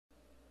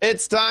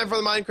It's time for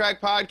the Minecraft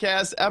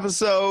Podcast,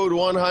 episode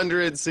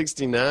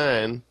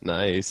 169.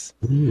 Nice.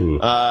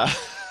 Hello,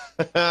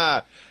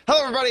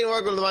 everybody, and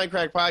welcome to the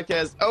Minecraft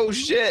Podcast. Oh,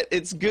 shit,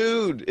 it's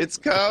Good. It's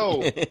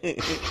Co.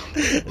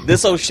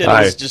 This oh shit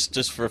Hi. is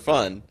just for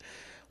fun.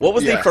 What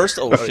was the first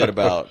oh shit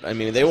about? I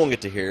mean, they won't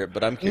get to hear it,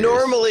 but I'm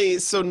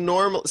curious.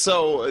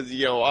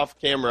 Off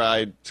camera,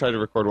 I tried to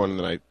record one, and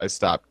then I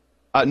stopped.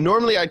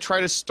 Normally, I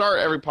try to start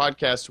every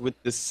podcast with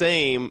the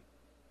same,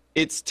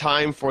 it's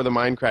time for the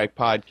Minecraft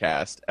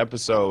Podcast,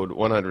 episode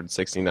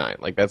 169.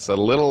 Like, that's a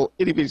little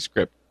itty-bitty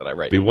script that I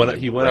write. He went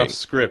off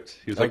script.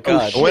 He was like,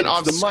 God. oh, shit, I went it's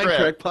off the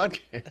script. Minecraft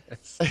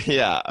podcast.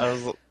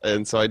 Yeah,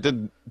 and so I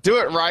did do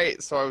it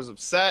right, so I was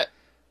upset.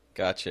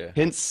 Gotcha.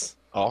 Hence,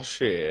 all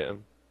shit.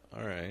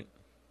 All right.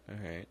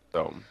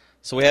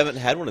 So we haven't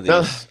had one of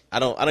these. I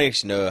don't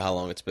actually know how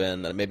long it's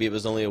been. Maybe it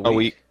was only a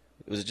week.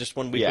 Was it just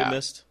 1 week Yeah. we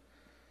missed?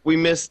 We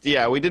missed,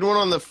 we did one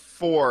on the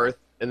 4th,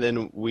 and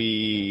then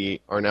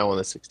we are now on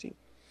the 16th.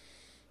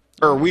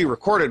 Or we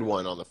recorded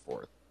one on the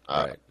 4th.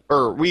 Right.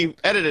 Or we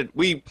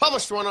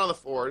published one on the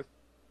 4th.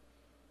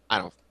 I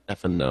don't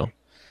effing know.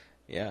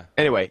 Yeah.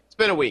 Anyway, it's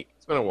been a week.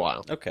 It's been a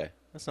while. Okay.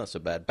 That's not so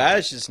bad.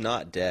 Badge is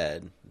not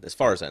dead. As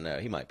far as I know,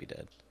 he might be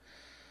dead.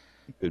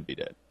 He could be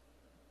dead.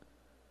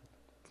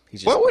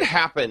 He's just, What would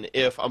happen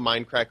if a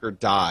Minecracker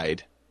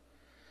died?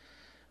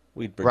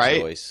 we'd right?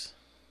 rejoice.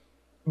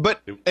 But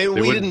They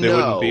we wouldn't- didn't They know.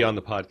 wouldn't be on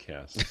the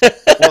podcast.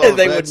 Well,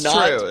 They would that's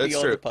not true, be that's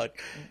on true. the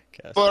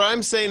podcast. But what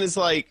I'm saying is,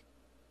 like,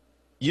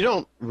 you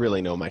don't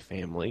really know my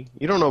family.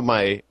 You don't know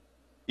my,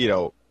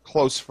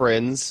 close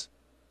friends.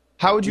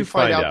 How would you You'd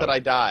find find out out. that I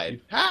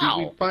died? How?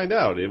 We'd find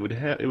out. It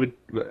would.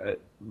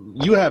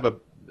 You have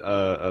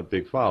a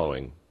big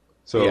following,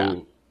 so Yeah.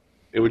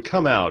 it would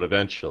come out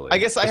eventually. I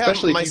guess I have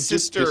Especially if my you just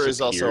sister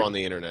is also disappeared. on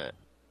the internet.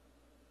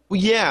 Well,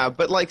 yeah,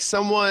 but like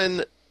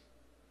someone,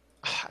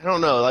 I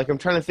don't know. Like I'm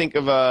trying to think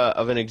of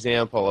an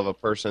example of a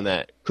person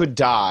that could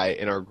die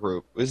in our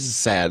group. This is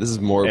sad. This is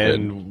morbid.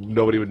 and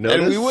nobody would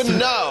notice. And we wouldn't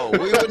know. We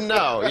wouldn't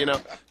know,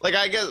 Like,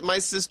 I guess my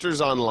sister's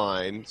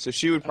online, so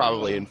she would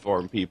probably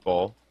inform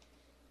people.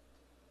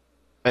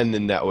 And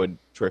then that would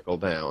trickle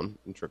down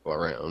and trickle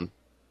around.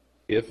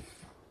 I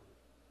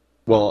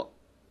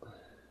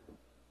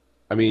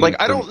mean, Like,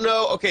 I don't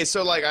know. Okay,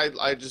 so, like,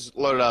 I just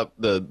loaded up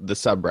the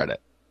subreddit.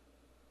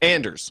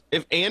 Anders.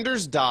 If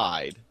Anders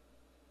died,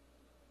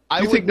 I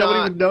You would think nobody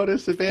not... would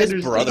notice if His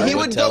Anders brother died? He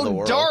would would tell the go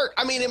world. dark.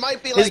 I mean, it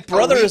might be His like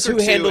brother a week is or who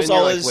two, handles and you're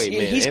all like, his- Wait,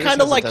 man, he's Anders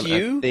kinda like hasn't done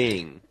a you.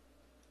 thing.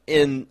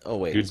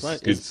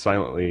 Good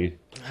silently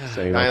saying all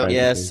Silent- kinds of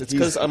Yes, things. it's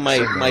because on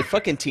my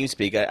fucking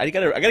TeamSpeak, I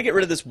gotta get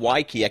rid of this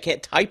Y key. I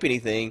can't type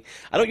anything.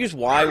 I don't use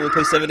Y when we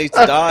play 7 Days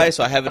to Die,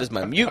 so I have it as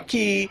my mute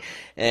key.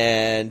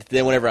 And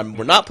then whenever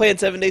we're not playing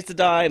 7 Days to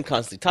Die, I'm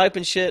constantly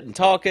typing shit and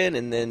talking,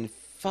 and then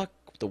fuck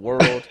the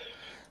world.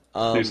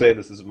 You're saying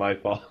this is my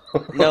fault.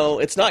 No,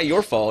 it's not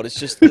your fault. It's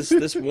just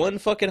this one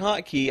fucking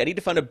hotkey. I need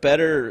to find a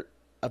better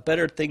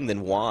thing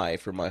than Y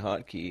for my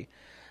hotkey.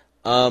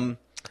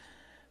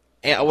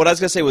 And what I was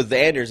gonna say with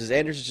Anders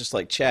is just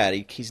like Chad.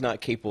 He's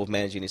not capable of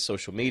managing his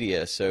social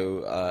media,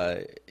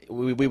 so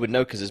we would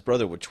know because his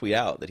brother would tweet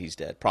out that he's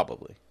dead.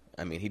 Probably.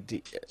 I mean, he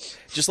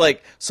just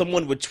like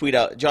someone would tweet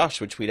out.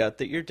 Josh would tweet out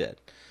that you're dead.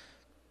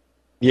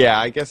 Yeah,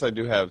 I guess I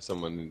do have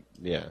someone,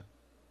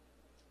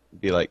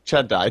 be like,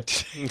 Chad died.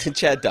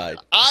 Chad died.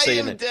 I So,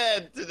 am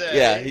dead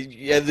today.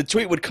 Yeah. The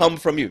tweet would come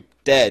from you.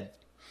 Dead.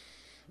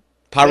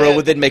 Pyro Dead.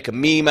 would then make a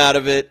meme out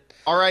of it.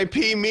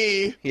 R.I.P.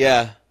 me.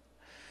 Yeah.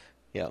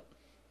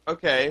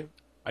 Okay.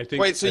 I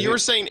think. Wait, so I you were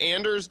think-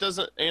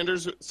 saying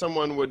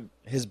someone would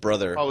His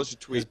brother. publish a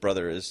tweet? His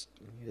brother is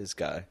his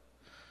guy.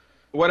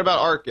 What about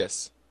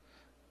Arcus?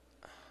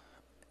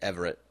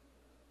 Everett.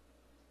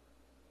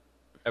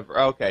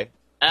 Okay.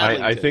 I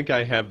Adlington. think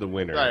I have the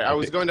winner. Right, I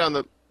was going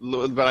down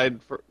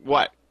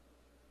what?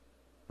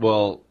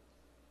 Well,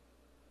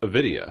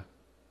 Avidia.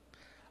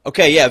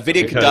 Okay, yeah,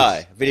 Video could Because-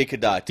 die. Video could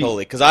die,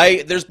 totally.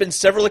 Because there's been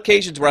several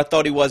occasions where I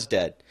thought he was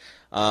dead.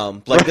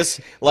 This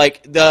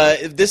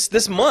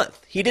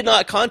month, he did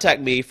not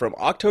contact me from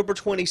October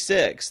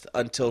 26th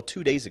until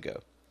 2 days ago,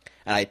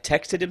 and I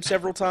texted him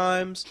several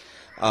times,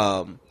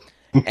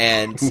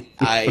 and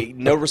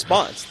no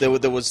response. There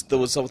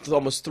was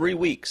almost 3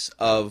 weeks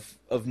of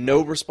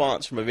no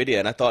response from Avidia,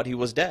 and I thought he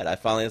was dead. I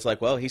finally was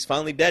like, well, he's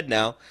finally dead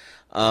now.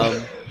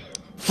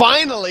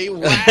 Finally,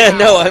 wow.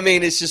 No, I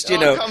mean it's just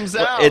It all comes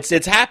out. it's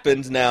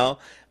happened now,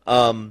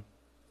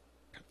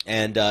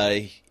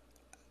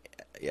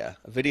 yeah.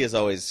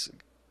 Avidia's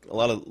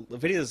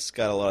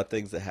got a lot of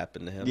things that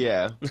happened to him.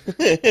 Yeah.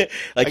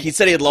 Like he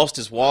said he had lost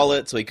his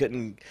wallet, so he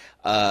couldn't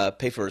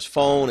pay for his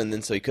phone, and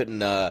then so he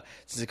couldn't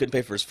since he couldn't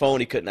pay for his phone,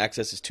 he couldn't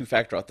access his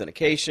two-factor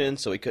authentication,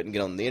 so he couldn't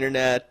get on the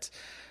internet.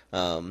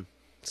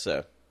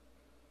 So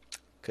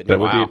couldn't. That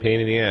would be Wow. a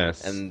pain in the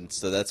ass. And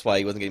so that's why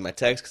he wasn't getting my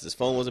text because his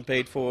phone wasn't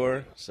paid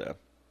for. So,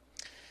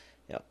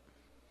 yeah.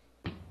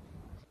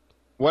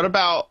 What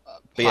about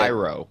But yeah.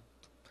 Pyro?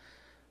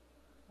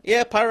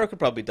 Yeah, Pyro could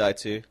probably die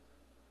too.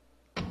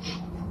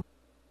 I'm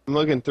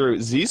looking through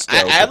Zisto.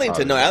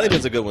 Adlington, no,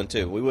 Adlington's a good one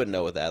too. We wouldn't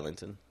know with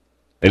Adlington.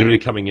 Anybody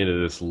coming into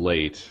this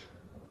late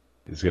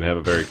is going to have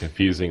a very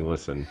confusing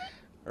listen.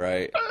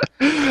 Right.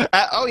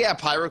 Oh yeah,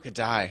 Pyro could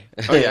die.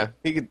 Oh yeah,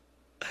 he could.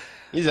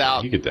 He's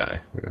out. He could die.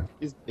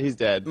 Yeah. He's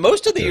dead.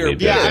 Most of the Yeah,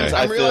 Europeans,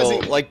 I I'm feel,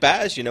 realizing- like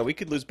Baz, we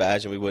could lose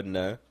Baz and we wouldn't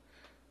know.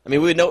 I mean,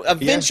 we would know.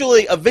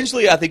 Eventually,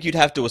 I think you'd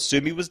have to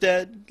assume he was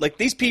dead. Like,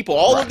 these people,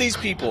 all of these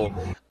people,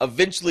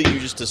 eventually you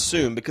just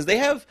assume, because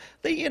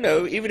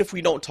even if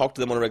we don't talk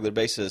to them on a regular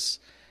basis,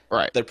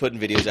 Right. they're putting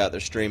videos out, they're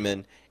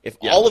streaming. If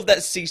all of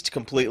that ceased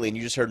completely and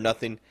you just heard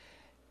nothing,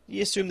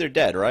 you assume they're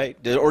dead, right?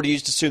 Or do you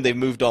just assume they've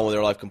moved on with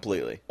their life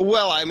completely?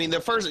 Well, I mean, the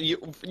first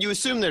you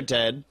assume they're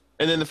dead,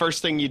 and then the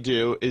first thing you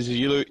do is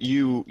you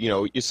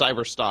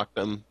cyber stalk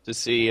them to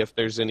see if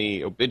there's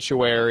any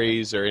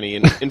obituaries or any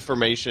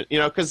information,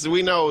 because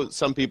we know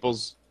some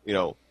people's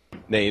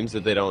names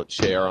that they don't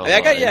share online.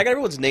 I got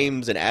everyone's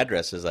names and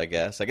addresses. I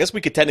guess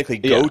we could technically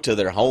go to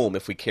their home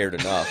if we cared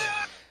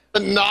enough.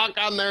 Knock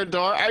on their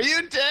door. Are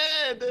you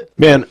dead?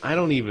 Man, I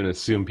don't even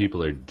assume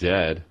people are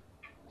dead.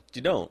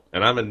 You don't.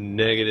 And I'm a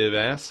negative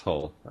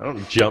asshole. I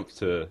don't jump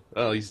to,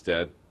 oh, he's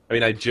dead. I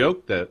mean, I'll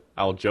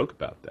joke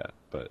about that,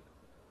 but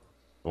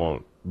I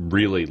won't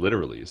really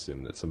literally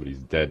assume that somebody's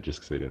dead just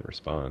because they didn't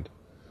respond.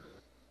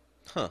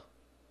 Huh.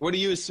 What do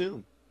you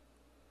assume?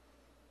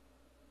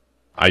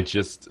 I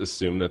just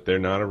assume that they're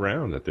not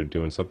around, that they're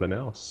doing something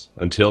else,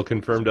 until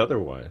confirmed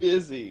otherwise.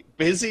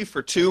 Busy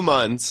for 2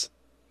 months.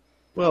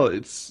 Well,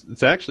 it's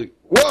actually...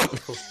 Whoa!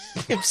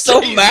 I'm so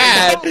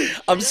mad.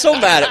 I'm so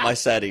mad at my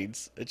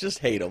settings. I just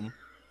hate them.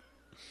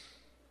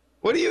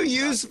 What do you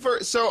use for...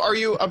 So are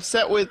you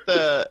upset with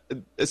the...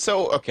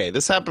 So, okay,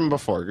 this happened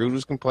before. Google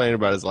was complaining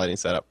about his lighting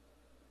setup.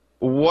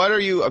 What are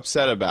you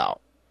upset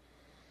about?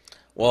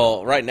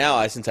 Well, right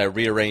now, since I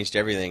rearranged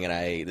everything,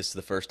 and this is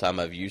the first time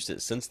I've used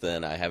it since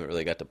then, I haven't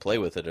really got to play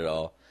with it at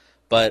all.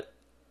 But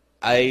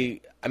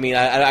I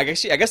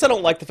guess I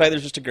don't like the fact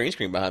there's just a green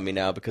screen behind me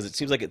now, because it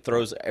seems like it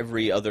throws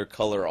every other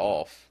color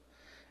off.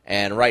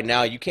 And right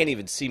now, you can't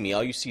even see me.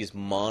 All you see is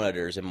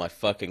monitors in my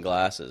fucking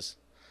glasses.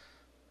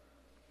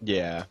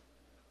 Yeah.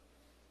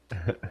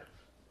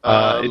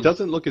 It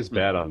doesn't look as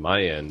bad on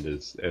my end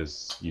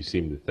as you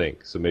seem to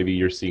think. So maybe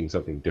you're seeing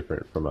something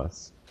different from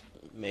us.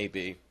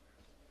 Maybe.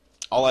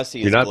 All I see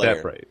is You're not glare.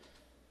 that bright.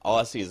 All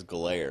I see is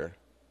glare.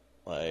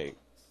 Like,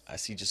 I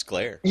see just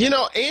glare.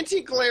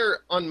 Anti-glare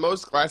on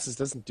most glasses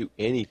doesn't do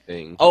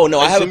anything. Oh, no,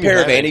 I have a assume you pair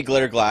of have it.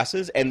 anti-glare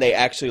glasses, and they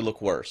actually look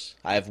worse.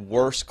 I have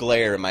worse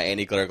glare in my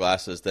anti-glare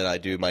glasses than I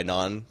do my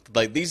non...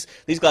 Like, these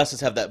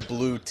glasses have that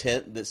blue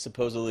tint that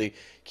supposedly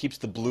keeps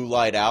the blue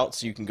light out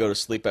so you can go to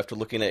sleep after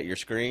looking at your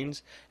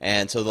screens.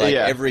 And so,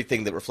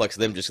 everything that reflects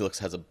them just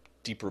has a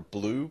deeper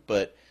blue,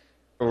 but...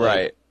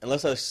 Right.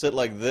 Unless I sit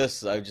like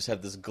this, I just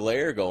have this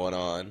glare going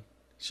on.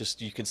 It's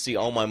just, you can see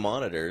all my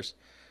monitors.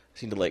 I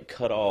seem to,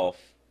 cut off.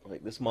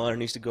 Like, this monitor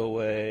needs to go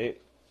away.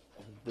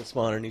 This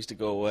monitor needs to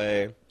go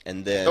away.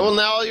 And then... Well,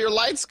 now your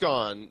light's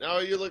gone. Now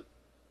you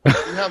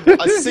have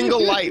a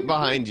single light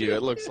behind you,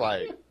 it looks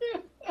like.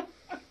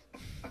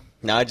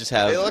 Now I just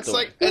have... It's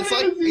like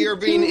you're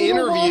being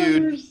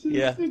interviewed.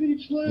 Yeah.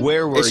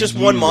 Where were It's just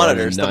you one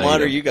monitor. It's the night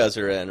monitor of- you guys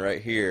are in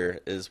right here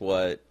is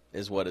what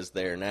is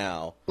there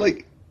now.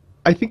 Like,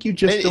 I think you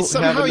just And don't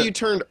somehow have... you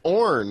turned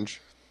orange.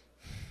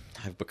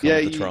 I've become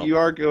the Trump.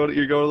 you're going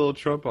a little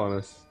Trump on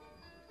us.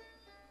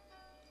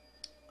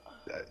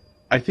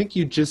 I think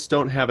you just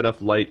don't have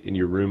enough light in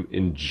your room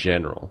in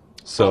general.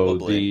 So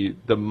Probably.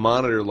 the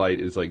monitor light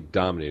is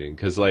dominating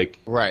because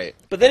Right.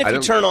 But then if I you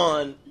don't- turn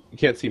on... you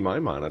can't see my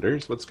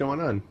monitors. What's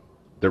going on?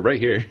 They're right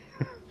here.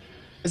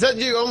 Is that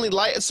your only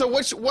light? So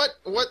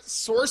what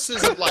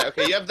sources of light?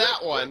 Okay, you have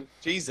that one.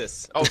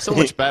 Jesus. Oh, so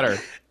much better.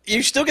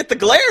 You still get the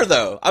glare,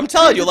 though. I'm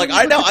telling you,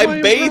 I know Look at I'm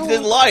my bathed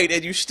umbrella. in light,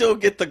 and you still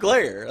get the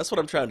glare. That's what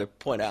I'm trying to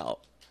point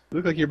out. You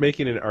look like you're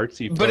making an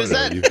artsy photo. But is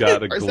that- You've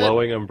got a is that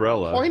glowing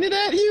umbrella. Pointed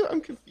at you?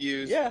 I'm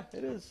confused. Yeah,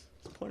 it is.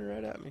 It's pointing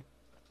right at me.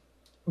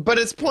 But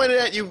it's pointed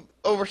at you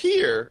over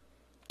here.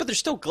 But there's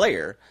still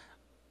glare.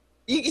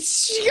 You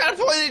gotta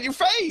point it at your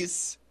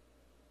face.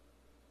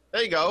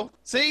 There you go.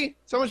 See?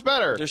 So much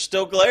better. There's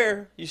still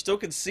glare. You still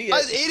can see it.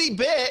 An itty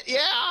bit,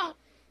 yeah.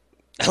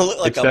 I look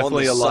like It's I'm on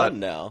definitely the a lot. sun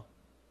now.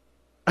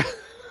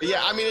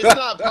 Yeah, I mean, it's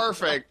not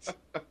perfect.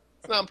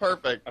 It's not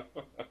perfect.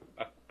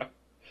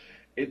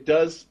 It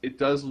does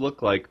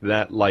look like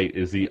that light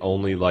is the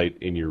only light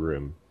in your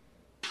room.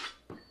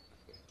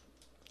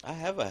 I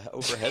have a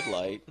overhead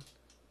light.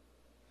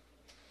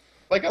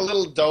 Like a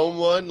little dome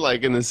one,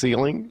 like in the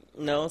ceiling.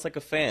 No, it's like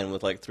a fan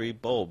with 3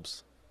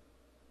 bulbs.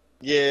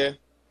 Yeah.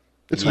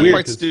 It's Not weird.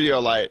 quite 'Cause studio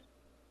light.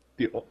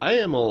 I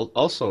am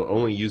also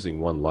only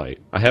using one light.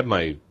 I have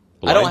my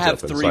I don't blinds have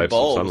open, so 3 I have some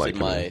bulbs sunlight in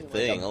coming my in.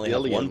 thing. I only have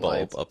billion one bulb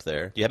lights. up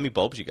there. Do you have any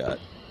bulbs you got?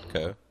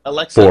 Okay.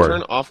 Alexa, 4.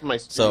 turn off my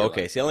studio So,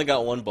 okay, light. see, I only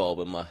got one bulb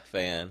in my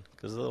fan.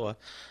 Because otherwise...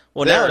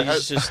 Well, There, now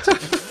it's just... Here,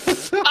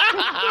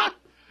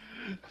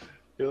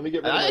 let me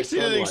get rid of I my actually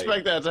didn't sunlight.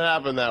 expect that to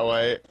happen that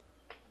way.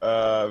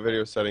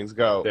 Video settings,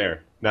 go.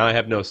 There. Now I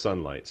have no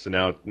sunlight, so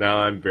now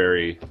I'm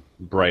very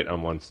bright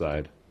on one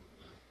side.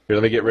 Here,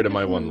 let me get rid of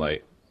my one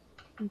light.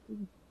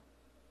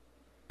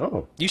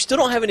 Oh, You still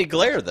don't have any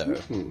glare, though.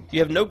 You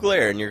have no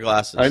glare in your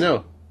glasses. I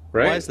know,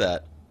 right? Why is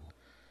that?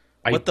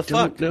 I What the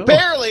don't fuck? know.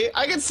 Barely.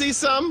 I can see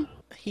some.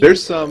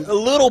 There's some. A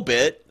little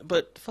bit,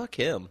 but fuck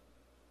him.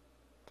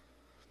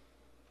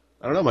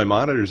 I don't know. My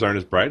monitors aren't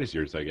as bright as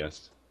yours, I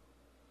guess.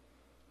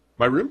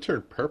 My room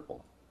turned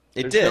purple.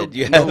 It There's did. no-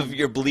 You no have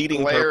your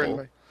bleeding Glare purple. in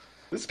my...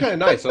 This is kind of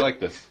nice. I like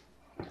this.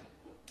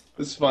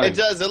 This is fine. It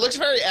does. It looks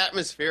very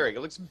atmospheric.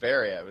 It looks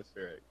very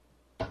atmospheric.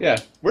 Yeah.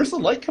 Where's the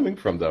light coming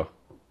from, though?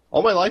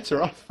 All my lights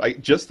are off.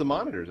 Just the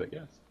monitors, I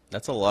guess.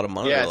 That's a lot of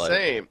monitor Yeah, light.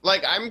 same.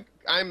 Like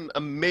I'm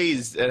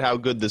amazed at how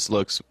good this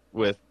looks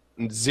with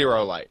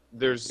zero light.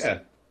 There's Yeah.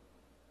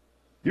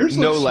 Yours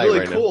No looks light really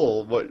right now.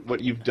 cool. What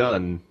you've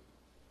done.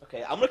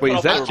 Okay, I'm gonna Wait, cut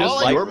is off that the just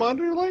light. your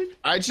monitor light?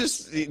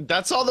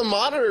 that's all the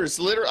monitors.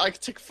 Literally, I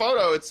took a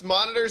photo. It's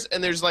monitors,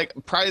 and there's like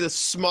probably the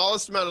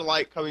smallest amount of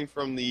light coming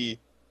from the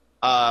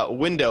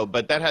window,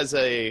 but that has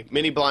a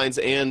mini blinds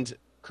and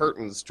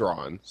curtains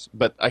drawn.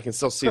 But I can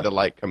still see the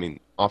light coming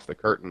off the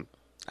curtain.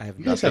 I have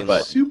You guys nothing.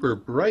 have super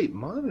bright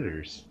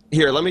monitors.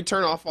 Here, let me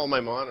turn off all my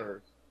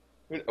monitors.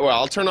 Well,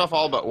 I'll turn off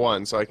all but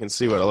one so I can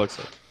see what it looks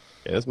like.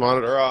 Okay, this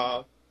monitor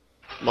off.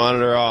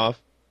 Monitor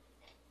off.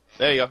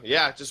 There you go.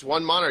 Yeah, just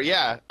one monitor.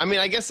 Yeah. I mean,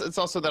 I guess it's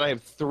also that I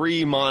have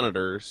 3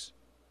 monitors.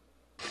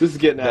 This is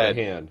getting out of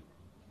That- hand.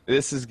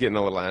 This is getting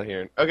a little out of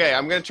here. Okay,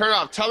 I'm going to turn it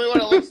off. Tell me what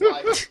it looks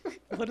like.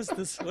 What is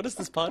this? What is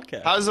this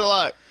podcast? How does it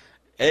look?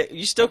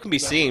 You still can be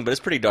seen, but it's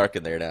pretty dark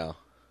in there now.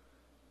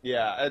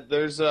 Yeah,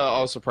 there's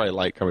also probably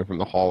light coming from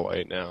the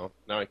hallway now.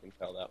 Now I can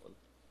tell that one.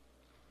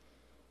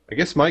 I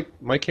guess my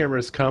camera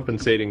is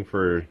compensating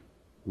for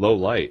low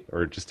light,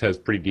 or it just has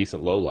pretty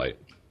decent low light.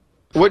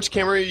 Which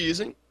camera are you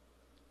using?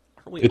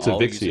 Aren't we It's a all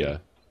Vixia. using-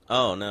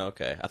 Oh no,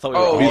 okay. I thought we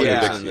were Oh, all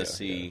yeah. using the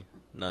Vixia,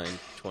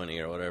 C920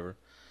 or whatever.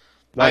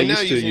 I I'm now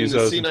used to using use the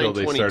those until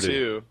they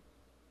C922.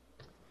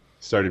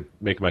 started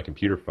making my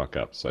computer fuck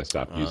up, so I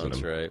stopped Oh, using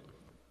that's them. right.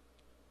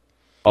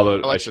 Although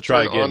I like I to should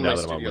try turn again on now my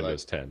that I'm on studio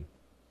Windows 10.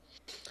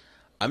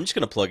 I'm just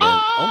gonna plug in.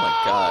 Oh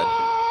my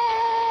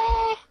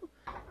god.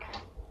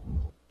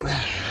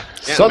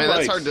 Yeah, man,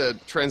 that's hard to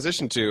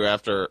transition to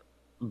after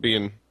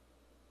being...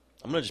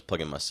 I'm gonna just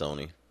plug in my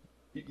Sony.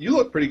 You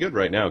look pretty good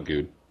right now,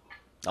 Good.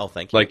 Oh,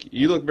 thank you. Like,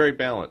 you look very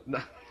balanced.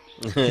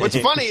 What's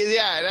funny is,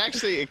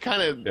 it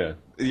kind of... Yeah.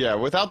 Yeah,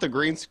 without the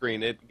green screen,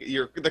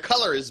 the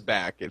color is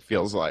back, it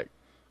feels like.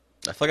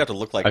 I feel like I have to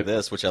look like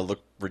this, which I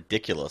look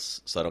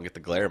ridiculous, so I don't get the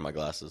glare in my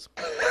glasses.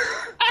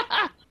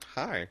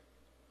 Hi.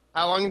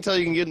 How long until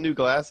you can get new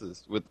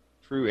glasses with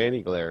true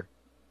anti-glare?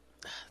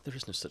 There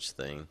is no such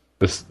thing.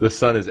 The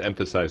sun is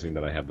emphasizing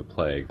that I have the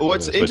plague. So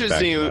What's I'm gonna switch back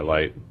to interesting- my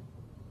light.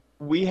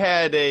 We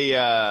had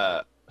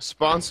a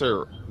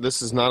sponsor.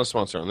 This is not a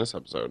sponsor on this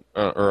episode,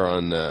 or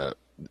on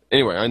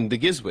anyway on the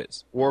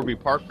Gizwiz, Warby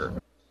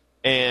Parker,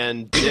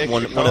 and Dick,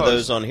 One the of co-host-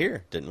 those on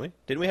here, didn't we?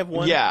 Didn't we have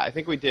one? Yeah, I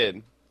think we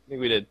did.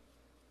 You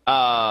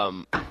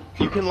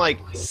can like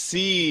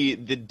see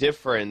the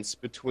difference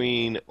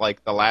between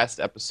like the last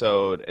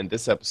episode and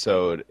this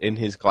episode in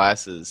his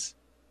glasses,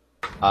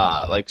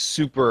 like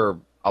super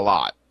a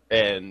lot.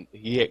 And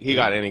he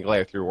got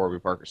anti-glare through Warby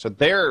Parker, so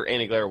their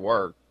anti-glare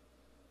worked,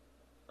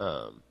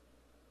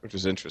 which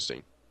was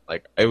interesting.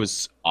 Like it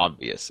was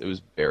obvious. It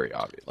was very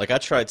obvious. Like I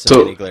tried some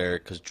So- anti-glare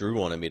because Drew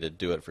wanted me to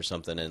do it for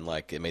something, and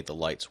like it made the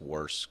lights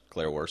worse,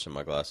 glare worse in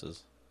my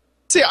glasses.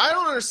 See, I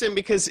don't understand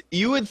because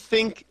you would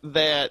think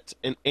that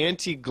an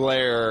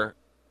anti-glare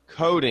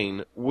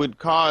coating would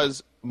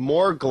cause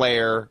more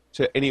glare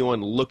to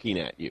anyone looking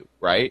at you,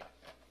 right?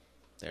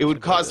 It would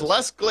cause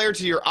less glare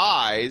to your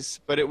eyes,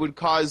 but it would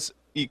cause,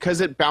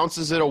 because it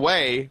bounces it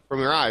away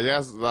from your eyes.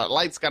 Yes, the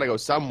light's got to go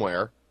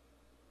somewhere,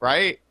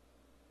 right?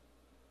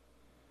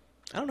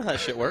 I don't know how that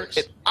shit works.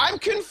 I'm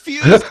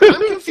confused.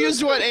 I'm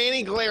confused what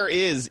anti-glare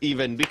is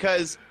even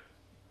because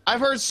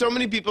I've heard so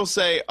many people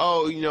say,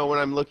 "Oh, you know, when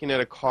I'm looking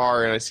at a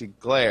car and I see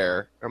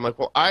glare," I'm like,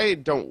 "Well, I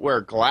don't wear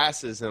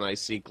glasses and I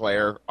see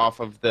glare off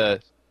of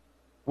the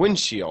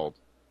windshield,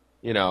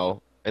 you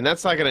know, and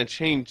that's not going to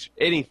change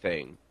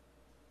anything."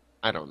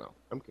 I don't know.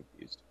 I'm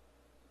confused.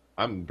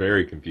 I'm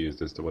very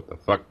confused as to what the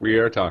fuck we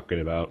are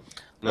talking about.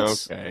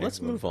 Let's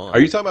move on. Are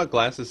you talking about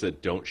glasses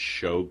that don't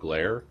show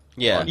glare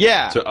Yeah.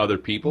 Yeah. to other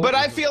people? But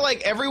I feel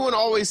like everyone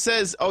always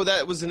says, "Oh,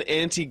 that was an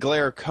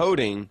anti-glare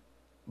coating,"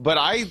 but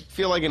I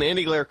feel like an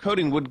anti-glare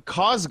coating would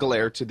cause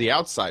glare to the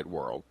outside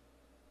world,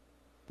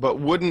 but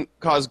wouldn't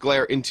cause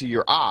glare into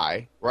your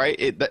eye, right?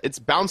 It's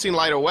bouncing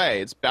light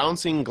away. It's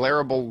bouncing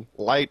glareable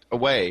light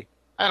away.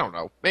 I don't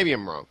know. Maybe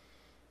I'm wrong.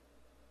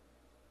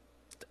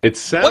 It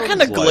sounds What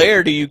kind of like-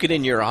 glare do you get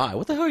in your eye?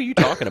 What the hell are you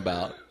talking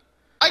about?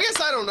 I guess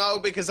I don't know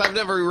because I've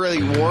never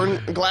really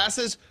worn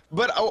glasses.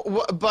 But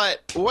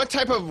what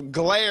type of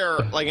glare,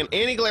 like an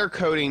anti-glare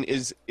coating,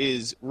 is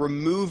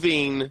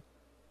removing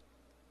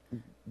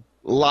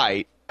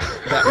light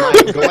that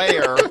might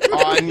glare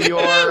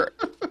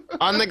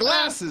on the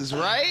glasses,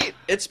 right?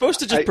 It's supposed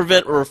to just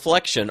prevent a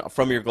reflection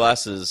from your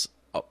glasses,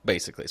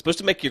 basically. It's supposed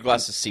to make your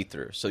glasses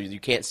see-through, so you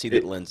can't see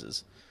the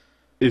lenses.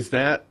 Is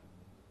that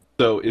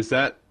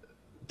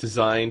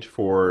designed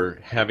for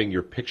having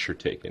your picture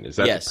taken? Is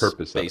that Yes, the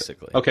purpose of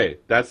basically. it? Okay,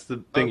 that's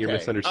the thing you're Okay.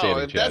 misunderstanding,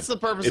 Oh, if Chad. that's the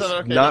purpose it's of it,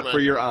 okay, not never for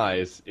mind. your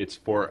eyes. It's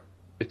for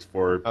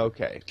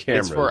Okay.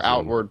 cameras It's for and-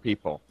 outward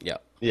people. Yeah.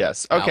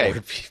 Yes. Okay.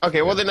 Outward people.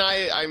 Okay. Well, then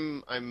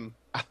I'm.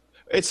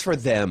 It's for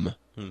them.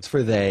 It's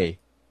for they.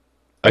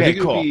 I Okay, think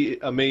it cool. would be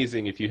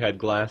amazing if you had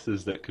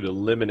glasses that could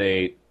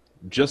eliminate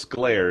just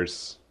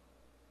glares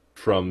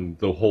from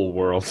the whole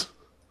world.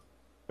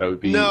 That would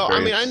be No,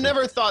 very I mean, I interesting.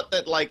 never thought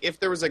that like if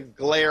there was a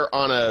glare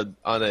on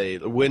a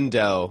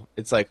window,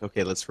 it's like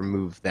okay, let's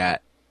remove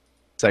that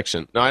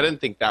section. No, I didn't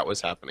think that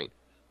was happening.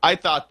 I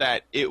thought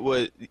that it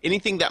was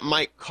anything that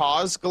might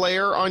cause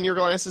glare on your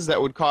glasses that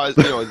would cause,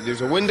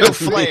 there's a window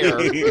flare.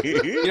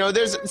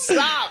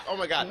 Stop. Oh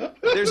my God.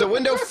 There's a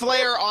window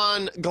flare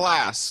on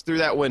glass through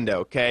that window.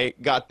 Okay.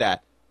 Got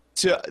that.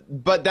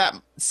 But that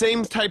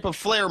same type of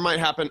flare might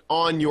happen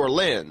on your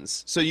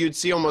lens. So you'd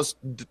see almost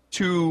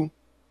two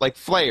like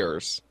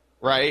flares,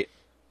 right?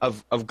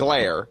 Of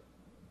glare.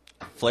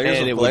 Flares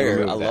And it of would glare.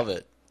 remove I that. love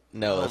it.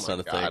 No, Oh that's my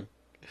not a God. thing.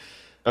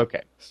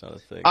 Okay. It's not a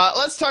thing.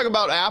 Let's talk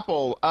about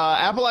Apple.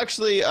 Apple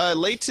actually,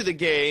 late to the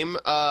game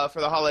for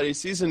the holiday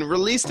season,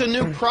 released a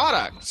new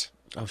product.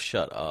 Oh,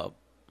 shut up.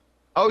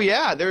 Oh,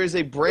 yeah. There is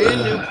a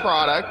brand new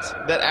product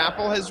that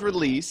Apple has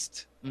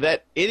released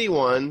that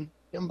anyone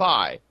can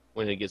buy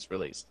when it gets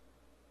released.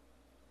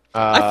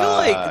 I feel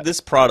like this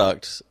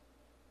product...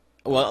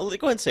 Well,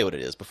 go ahead and say what it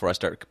is before I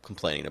start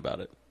complaining about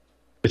it.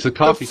 It's a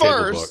coffee table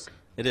first- book.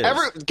 It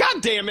is.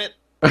 God damn it!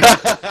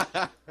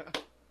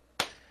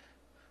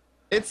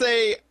 It's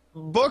a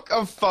book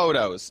of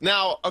photos.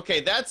 Now, okay,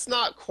 that's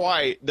not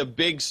quite the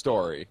big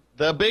story.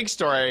 The big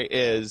story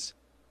is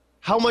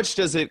how much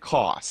does it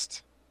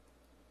cost?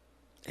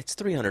 It's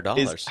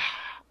 $300,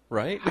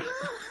 right?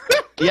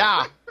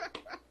 Yeah.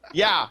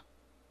 Yeah.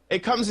 It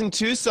comes in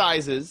two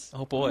sizes.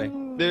 Oh, boy.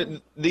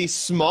 The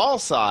small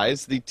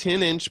size, the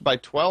 10-inch by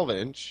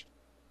 12-inch,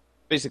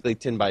 basically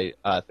 10 by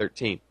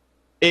 13,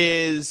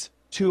 is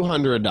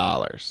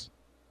 $200.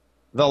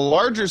 The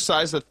larger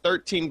size, the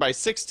 13 by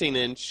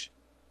 16-inch,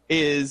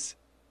 is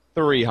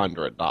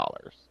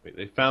 $300.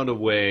 They found a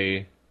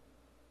way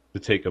to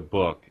take a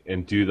book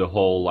and do the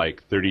whole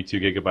like 32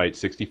 gigabyte,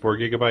 64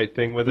 gigabyte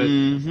thing with it.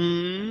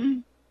 Mm-hmm.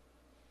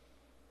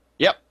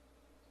 Yep.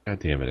 God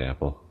damn it,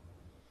 Apple.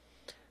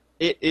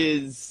 It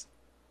is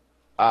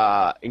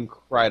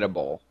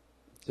incredible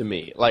to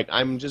me. Like,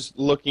 I'm just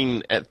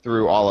looking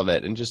through all of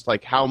it and just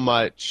like how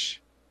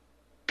much...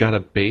 Got a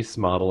base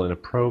model and a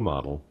pro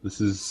model.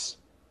 This is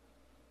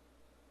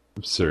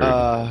absurd.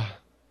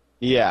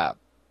 Yeah.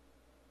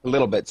 A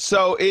little bit.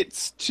 So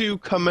it's to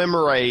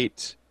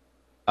commemorate,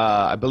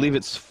 I believe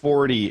it's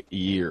 40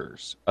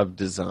 years of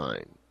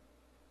design.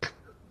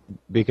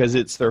 Because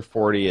it's their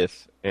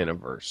 40th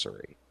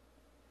anniversary.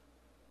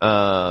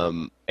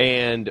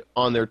 And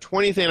on their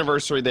 20th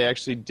anniversary, they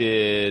actually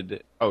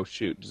did,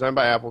 designed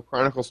by Apple,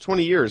 chronicles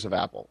 20 years of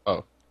Apple.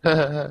 Oh.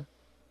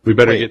 We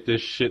better wait. get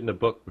this shit in a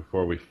book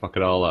before we fuck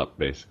it all up,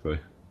 basically.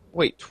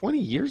 Wait, 20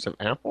 years of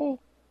Apple?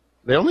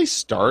 They only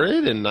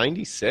started in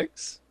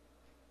 96?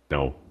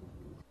 No.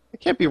 That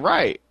can't be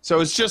right.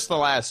 So it's just the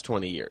last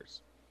 20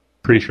 years.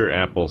 Pretty sure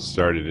Apple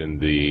started in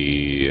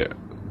the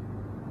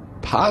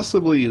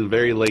possibly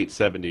very late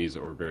 70s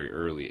or very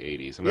early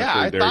 80s. I'm not Yeah,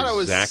 sure I their thought it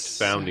was- exact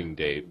founding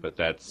date, but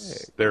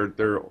they're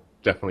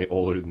definitely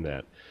older than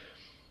that.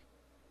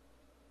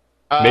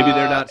 Maybe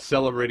they're not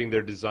celebrating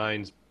their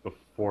designs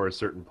before a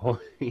certain point.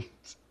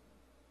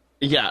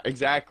 Yeah,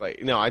 exactly.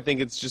 No, I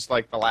think it's just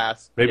like the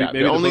last... Maybe yeah,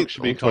 the book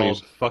should be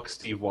called Fuck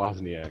Steve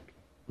Wozniak.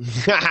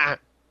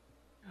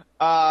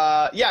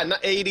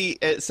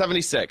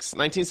 76.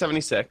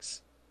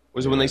 1976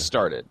 was when they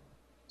started.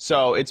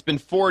 So it's been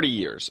 40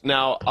 years.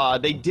 Now,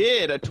 they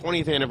did a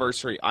 20th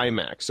anniversary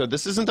iMac. So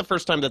this isn't the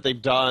first time that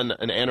they've done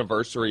an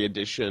anniversary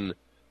edition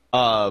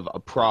of a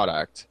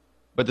product.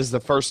 But this is the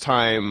first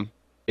time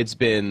it's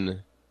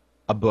been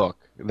a book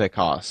that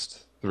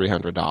cost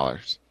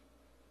 $300.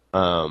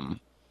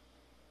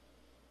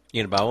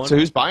 You gonna buy one? So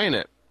who's buying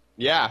it?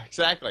 Yeah,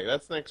 exactly.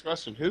 That's the next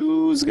question.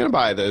 Who's going to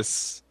buy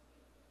this?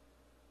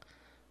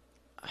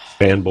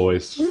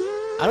 Fanboys.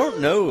 I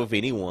don't know of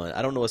anyone.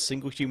 I don't know a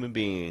single human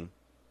being.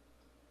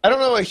 I don't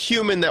know a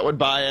human that would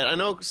buy it. I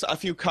know a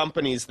few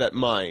companies that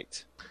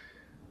might.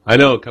 I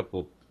know a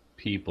couple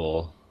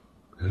people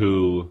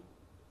who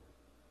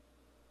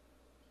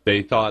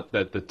they thought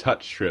that the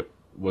touch strip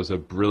was a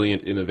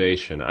brilliant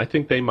innovation. I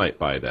think they might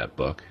buy that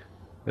book,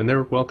 and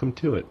they're welcome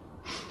to it.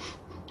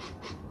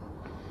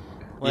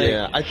 Like,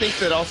 Yeah, I think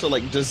that also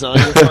like design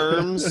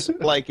firms,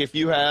 like if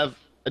you have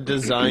a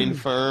design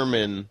firm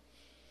and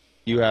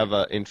you have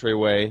an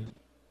entryway,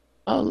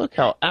 oh look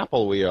how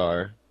Apple we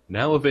are.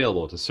 Now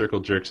available to circle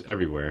jerks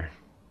everywhere.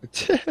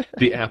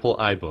 The Apple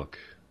iBook.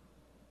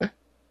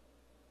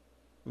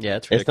 yeah,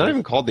 it's It's ridiculous. not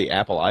even called the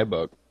Apple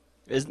iBook.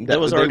 That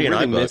was they already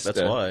really an iBook. missed That's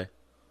it. why.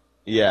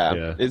 Yeah,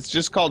 Yeah. it's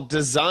just called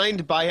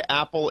Designed by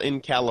Apple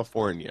in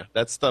California.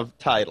 That's the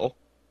title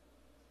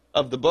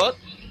of the book.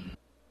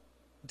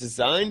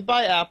 Designed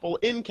by Apple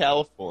in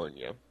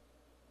California.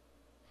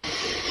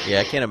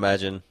 Yeah, I can't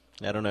imagine.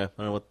 I don't know.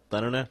 I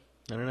don't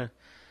know.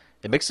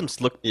 It makes them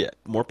look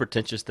more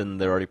pretentious than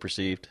they're already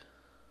perceived.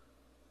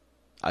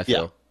 I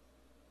feel.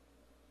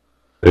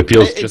 It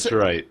feels just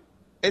right.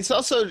 It's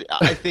also,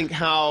 I think,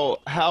 how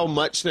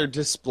much they're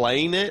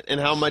displaying it and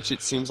how much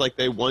it seems like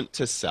they want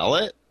to sell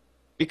it,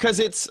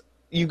 because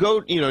you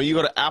go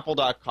to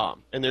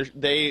Apple.com and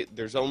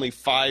there's only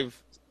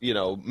 5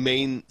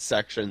 main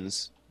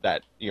sections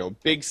that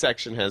big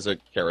section has a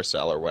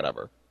carousel or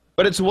whatever,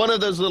 but it's one of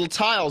those little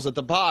tiles at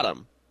the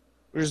bottom,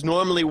 which is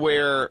normally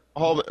where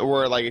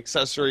like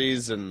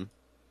accessories and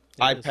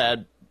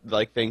iPad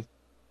like thing.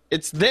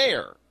 It's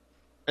there,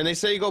 and they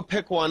say you go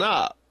pick one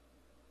up.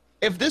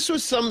 If this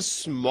was some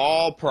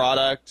small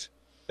product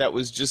that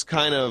was just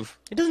kind of...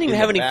 It doesn't even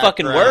have any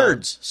fucking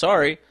words.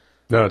 Sorry.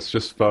 No, it's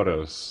just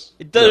photos.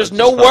 There's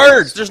no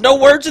words. There's no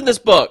words in this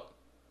book.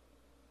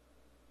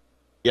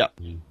 Yeah.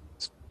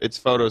 It's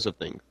photos of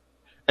things.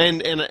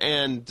 And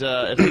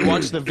if you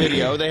watch the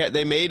video,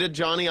 they made a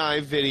Johnny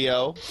Ive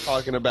video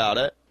talking about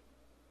it.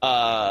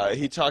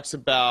 He talks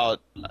about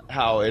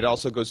how it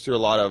also goes through a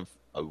lot of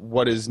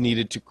what is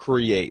needed to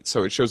create.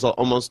 So it shows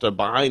almost a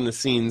behind the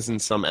scenes in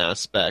some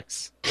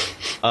aspects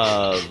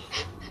of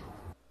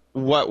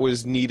what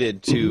was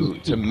needed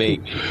to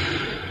make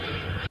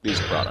these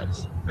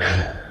products.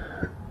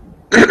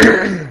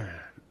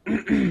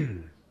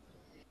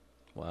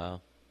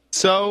 Wow.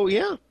 So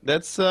yeah,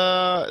 that's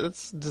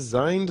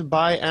designed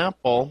by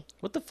Apple.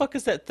 What the fuck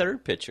is that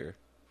third picture?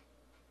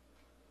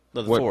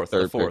 No, the What fourth.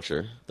 third the fourth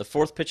picture? The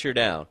fourth picture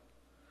down.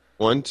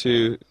 1,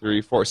 2,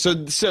 3, 4. So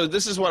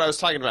this is what I was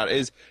talking about.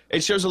 Is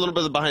it shows a little bit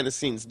of the behind the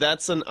scenes.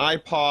 That's an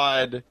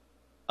iPod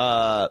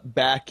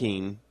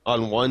backing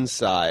on one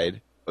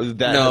side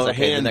that has a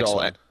handle.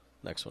 The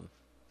next one,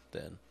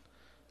 then,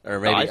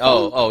 or maybe.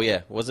 Oh,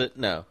 yeah. Was it?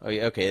 No. Oh,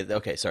 yeah,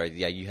 okay. Sorry.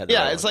 Yeah, you had.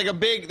 Yeah, it's like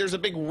there's a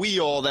big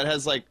wheel that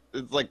has like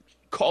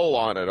coal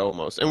on it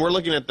almost. And we're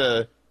looking at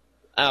the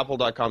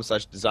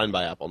apple.com/designed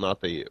by Apple, not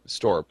the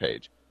store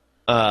page.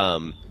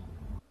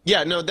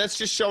 Yeah, no, that's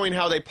just showing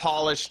how they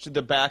polished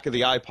the back of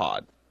the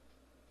iPod,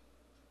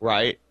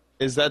 right?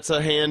 That's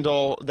a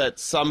handle that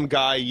some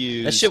guy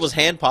used. That shit was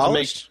hand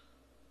polished?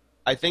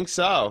 I think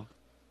so.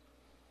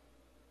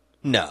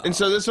 No. And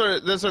so that's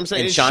what I'm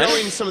saying. It's China?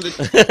 showing some of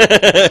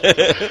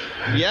the...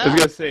 Yeah. I was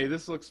gonna say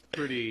this looks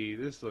pretty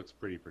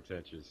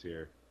pretentious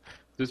here.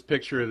 This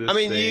picture of this. I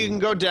mean, thing, you can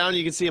go down.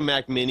 You can see a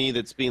Mac Mini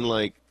that's being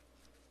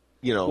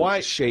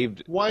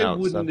shaved. Why out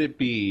wouldn't it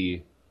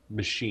be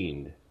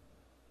machined?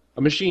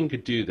 A machine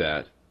could do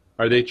that.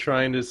 Are they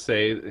trying to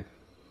say?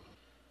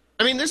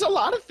 I mean, there's a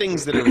lot of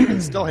things that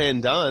are still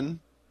hand done.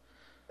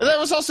 And that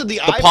was also the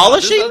iPod.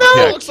 polishing, though?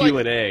 Yeah, looks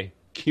Q&A.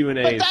 Q&A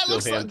but is that still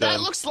looks hand like done.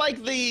 that looks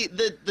like the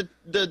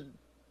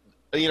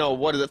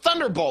what is it?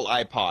 Thunderbolt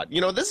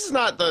iPod. This is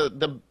not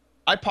the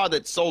iPod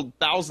that sold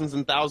thousands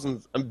and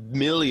thousands of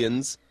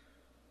millions.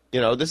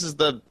 This is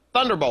the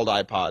Thunderbolt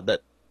iPod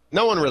that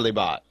no one really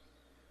bought.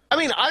 I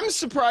mean, I'm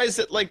surprised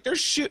that there's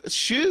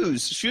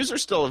shoes. Shoes are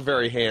still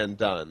very hand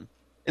done,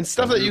 and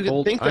stuff that you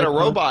could think that a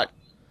robot.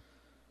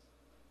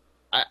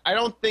 I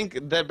don't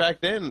think that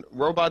back then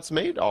robots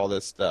made all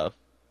this stuff.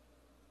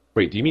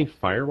 Wait, do you mean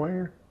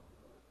FireWire?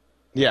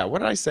 Yeah, what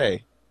did I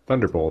say?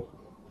 Thunderbolt.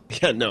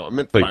 Yeah, no, I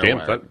meant Like,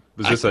 FireWire. damn,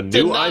 was this a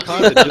new not-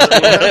 iPod that just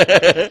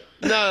came out?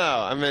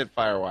 No, I meant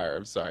FireWire.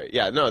 I'm sorry.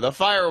 Yeah, no, the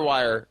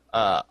FireWire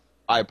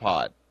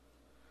iPod.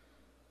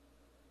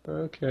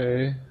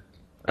 Okay.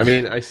 I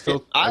mean, there's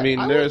I would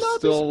not be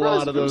still a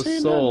lot surprised of if it was those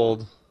hand done.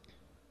 sold.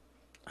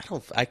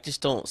 I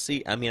just don't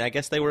see. I mean, I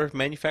guess they were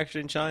manufactured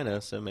in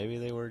China, so maybe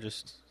they were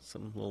just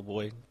some little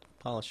boy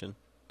polishing.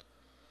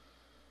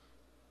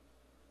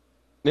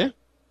 Yeah.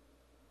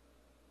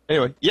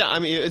 Anyway, yeah, I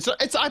mean, it's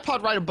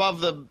iPod right above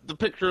the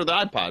picture of the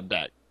iPod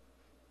back.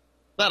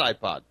 That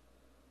iPod.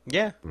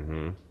 Yeah.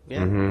 Mm-hmm. Yeah.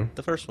 Mhm.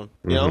 The first one.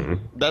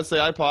 That's the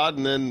iPod,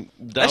 and then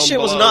down That shit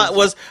was below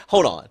not.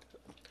 Hold on.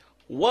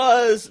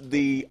 Was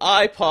the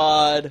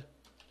iPod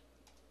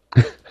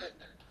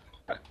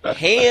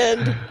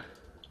hand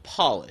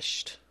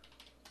polished?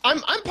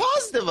 I'm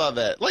positive of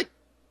it.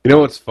 You know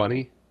what's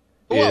funny?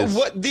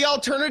 What the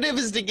alternative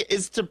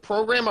is to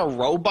program a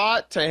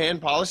robot to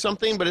hand polish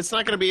something, but it's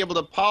not going to be able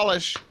to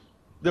polish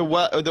the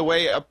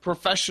way a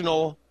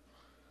professional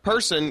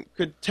person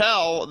could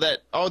tell that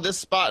this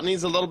spot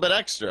needs a little bit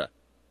extra.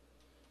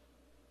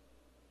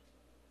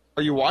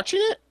 Are you watching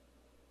it?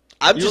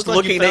 I'm You just look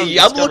like you looking at found you.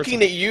 I'm discovered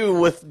looking at you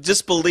with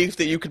disbelief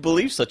that you could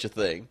believe such a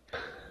thing.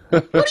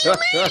 What do you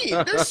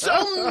mean? There's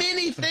so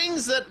many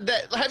things that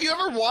have you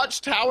ever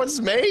watched how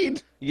it's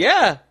made?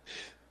 Yeah.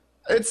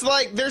 It's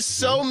like there's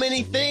so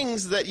many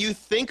things that you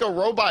think a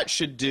robot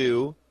should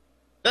do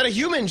that a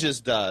human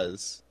just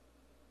does.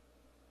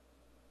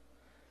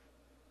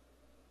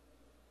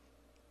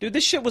 Dude,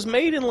 this shit was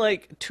made in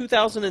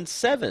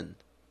 2007.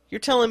 You're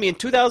telling me in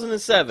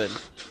 2007?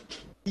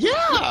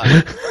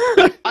 Yeah.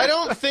 I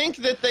don't think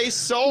that they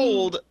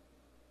sold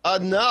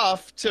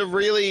enough to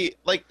really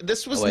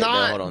this was hold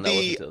not on, that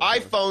the wasn't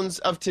iPhones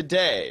of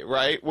today,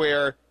 right?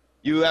 Where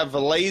you have a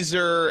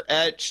laser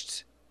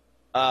etched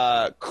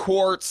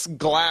quartz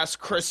glass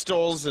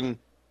crystals, and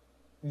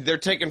they're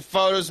taking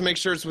photos to make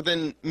sure it's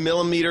within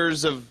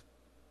millimeters of,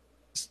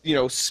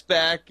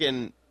 spec,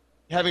 and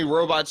having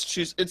robots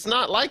choose. It's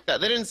not like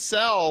that. They didn't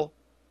sell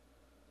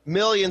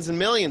millions and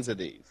millions of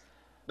these.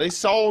 They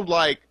sold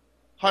like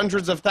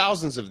hundreds of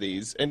thousands of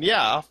these, and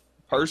a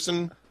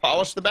person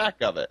polished the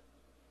back of it.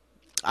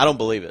 I don't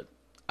believe it.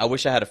 I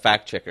wish I had a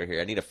fact checker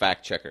here. I need a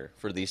fact checker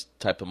for these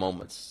type of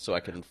moments, so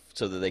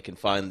that they can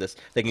find this.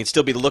 They can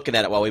still be looking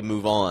at it while we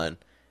move on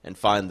and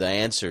find the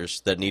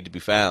answers that need to be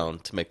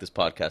found to make this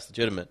podcast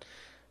legitimate.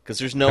 Because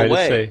there's no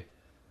way.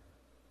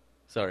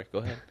 Sorry, go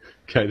ahead.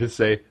 Can I just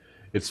say,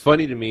 it's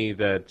funny to me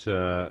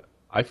that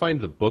I find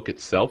the book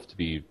itself to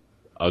be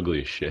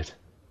ugly as shit.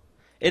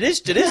 It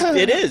is.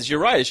 It is. You're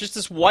right. It's just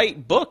this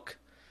white book.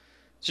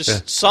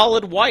 Just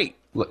solid white.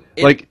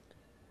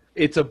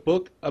 It's a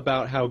book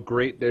about how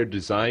great their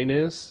design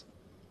is,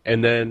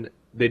 and then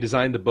they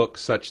designed the book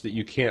such that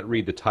you can't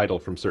read the title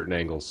from certain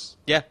angles.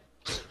 Yeah.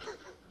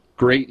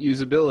 Great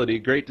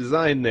usability, great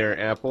design there,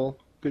 Apple.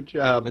 Good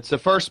job. It's the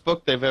first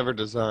book they've ever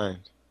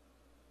designed.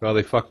 Well,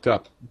 they fucked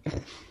up.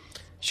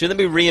 Shouldn't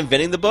they be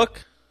reinventing the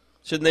book?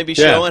 Shouldn't they be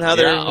showing how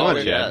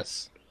they're...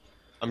 Yes.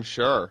 I'm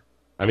sure.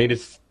 I mean,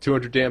 it's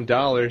 $200 damn.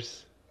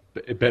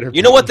 It better.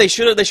 You know what they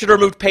should have? They should have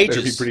removed pages.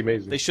 Better be pretty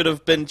amazing. They should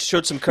have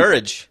showed some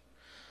courage.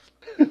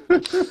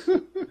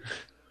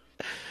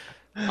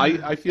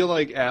 I feel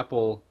like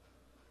Apple.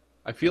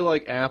 I feel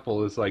like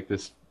Apple is like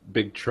this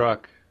big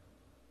truck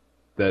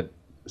that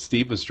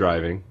Steve was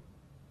driving,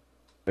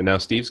 and now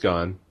Steve's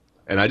gone,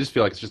 and I just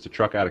feel like it's just a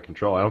truck out of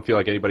control. I don't feel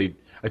like anybody.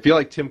 I feel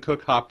like Tim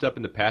Cook hopped up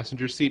in the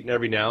passenger seat, and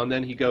every now and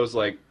then he goes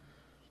like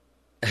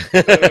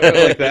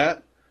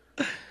that.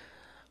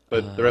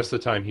 But the rest of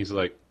the time he's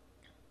like.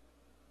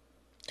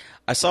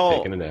 I saw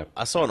taking a nap.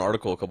 I saw an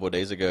article a couple of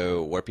days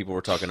ago where people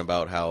were talking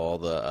about how all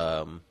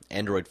the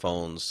Android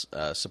phones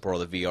support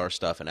all the VR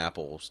stuff, and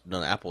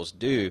none of Apple's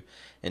do.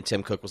 And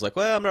Tim Cook was like,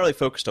 "Well, I'm not really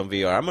focused on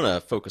VR. I'm going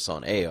to focus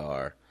on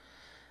AR."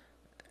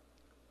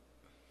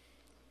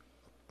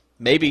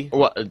 Maybe.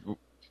 What?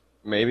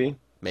 Maybe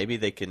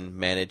they can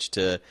manage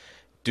to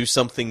do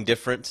something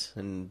different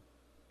and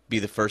be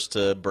the first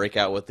to break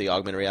out with the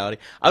augmented reality.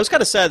 I was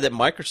kind of sad that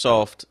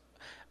Microsoft.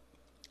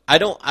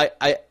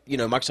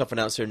 Microsoft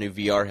announced their new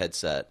VR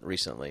headset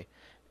recently,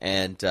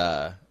 and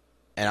I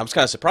was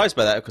kind of surprised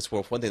by that because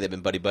for one thing they've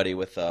been buddy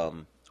with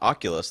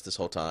Oculus this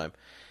whole time,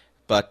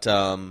 but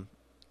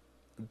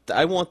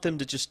I want them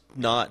to just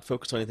not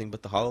focus on anything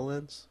but the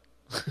HoloLens.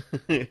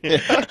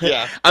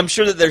 Yeah. I'm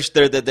sure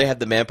that they have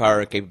the manpower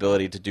and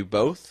capability to do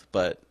both,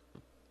 but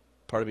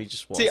part of me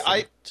just wants. See,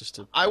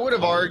 I would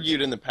have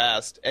argued in the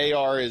past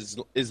AR is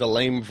a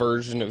lame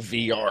version of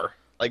VR.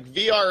 Like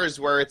VR is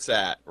where it's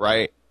at,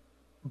 right?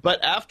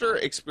 But after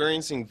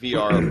experiencing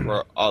VR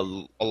for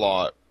a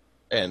lot,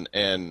 and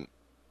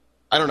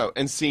I don't know,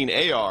 and seeing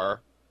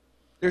AR,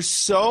 there's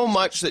so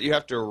much that you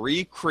have to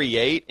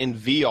recreate in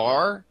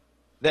VR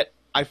that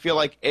I feel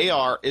like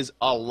AR is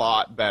a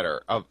lot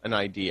better of an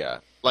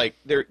idea. Like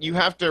you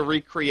have to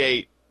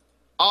recreate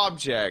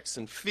objects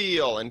and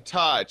feel and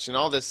touch and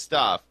all this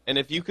stuff. And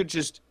if you could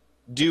just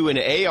do an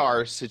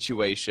AR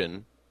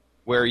situation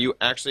where you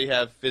actually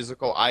have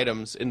physical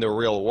items in the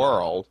real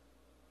world,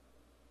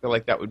 I feel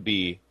like that would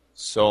be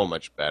so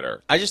much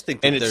better. I just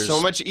think and it's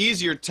so much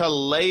easier to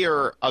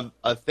layer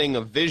a thing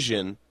of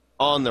vision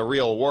on the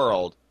real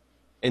world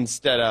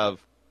instead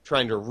of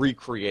trying to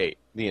recreate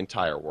the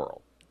entire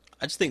world.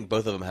 I just think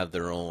both of them have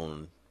their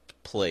own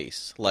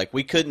place. Like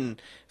we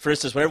couldn't, for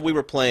instance, whenever we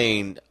were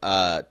playing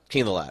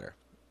King of the Ladder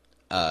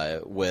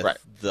with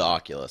the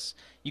Oculus,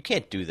 you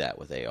can't do that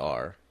with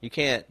AR. You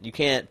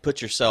can't put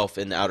yourself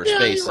in outer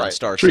space on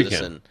Star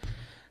Citizen.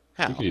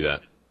 How? You can do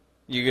that.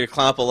 You're going to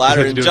climb up a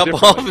ladder and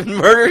jump off and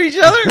murder each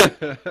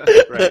other?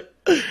 Right.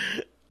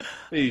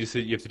 You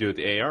have to do it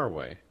the AR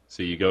way.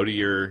 So you go to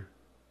your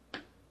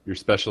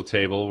special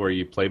table where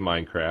you play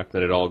Minecraft,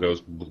 and it all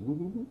goes,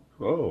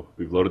 oh,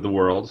 we've loaded the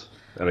world.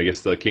 And I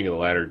guess the King of the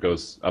Ladder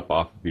goes up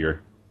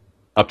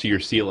to your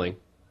ceiling.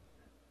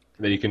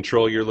 And then you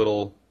control your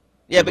little...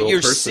 Yeah, but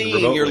you're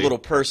seeing your little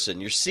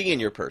person. You're seeing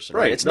your person,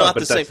 right? It's not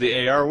the same. That's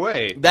the AR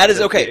way. That is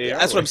okay.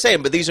 That's what I'm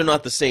saying. But these are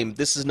not the same.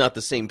 This is not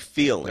the same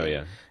feeling. Oh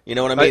yeah. You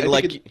know what I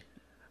mean?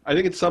 I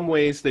think in some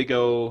ways they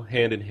go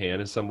hand in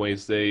hand. In some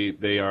ways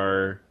they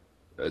are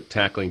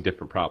tackling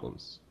different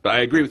problems. But I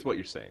agree with what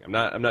you're saying.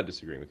 I'm not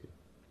disagreeing with you.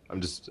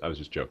 I was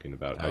just joking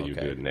about how you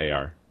do it in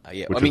AR.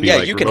 Yeah. I mean,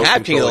 you can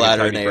have King of the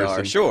Ladder in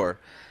AR, sure.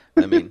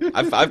 I mean,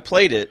 I've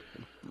played it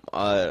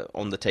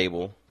on the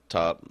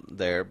tabletop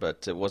there,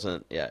 but it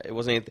wasn't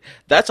anything.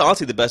 That's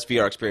honestly the best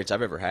VR experience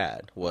I've ever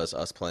had, was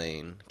us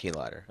playing King of the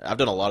Ladder. I've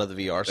done a lot of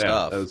the VR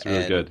stuff. That was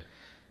really good.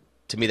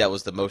 To me, that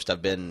was the most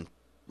I've been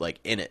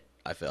in it,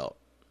 I felt.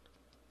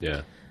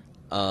 Yeah.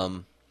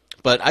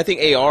 But I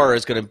think AR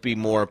is going to be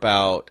more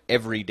about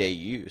everyday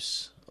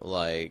use.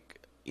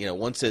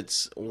 Once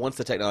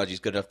the technology is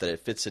good enough that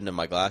it fits into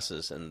my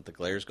glasses and the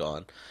glare's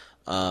gone,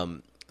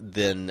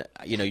 then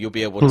you'll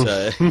be able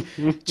to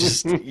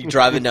just you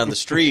driving down the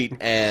street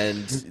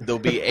and there'll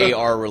be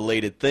AR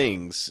related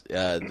things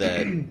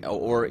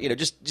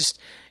just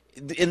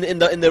in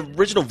the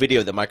original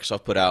video that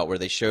Microsoft put out where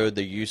they showed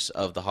the use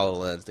of the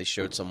HoloLens. They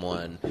showed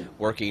someone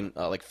working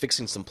like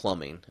fixing some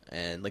plumbing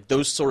and like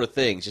those sort of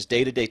things, just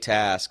day-to-day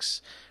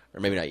tasks. Or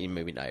maybe not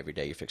every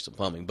day you fix some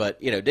plumbing, but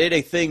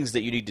day-to-day things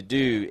that you need to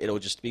do.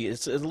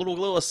 It's a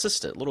little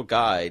assistant, little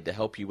guide to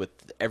help you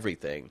with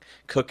everything.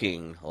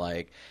 Cooking,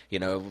 like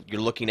you're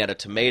looking at a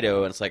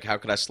tomato and it's like, how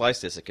can I slice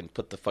this? It can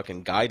put the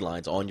fucking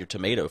guidelines on your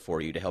tomato for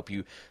you to help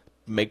you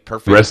make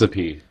perfect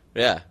recipe.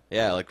 Yeah,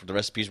 like the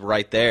recipe's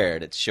right there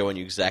and it's showing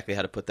you exactly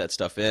how to put that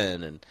stuff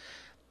in and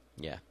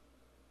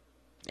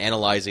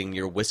analyzing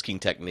your whisking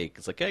technique.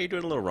 It's like, you're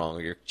doing a little wrong,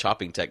 or your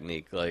chopping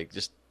technique. Like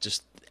just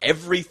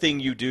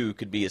everything you do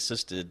could be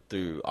assisted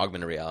through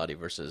augmented reality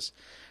versus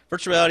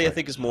virtual reality. Right. I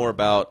think is more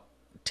about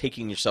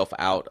taking yourself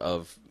out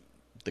of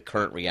the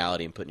current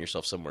reality and putting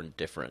yourself somewhere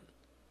different.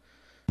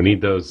 We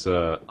need those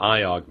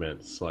eye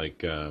augments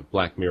like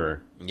Black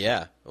Mirror.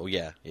 Yeah. Oh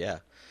yeah.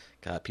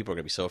 God, people are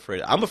gonna be so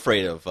afraid. I'm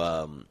afraid of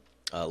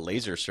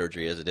laser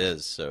surgery as it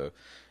is. So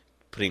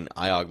putting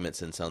eye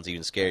augments in sounds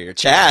even scarier.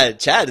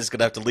 Chad is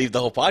gonna have to leave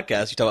the whole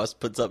podcast. You talk about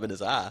putting something in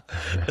his eye.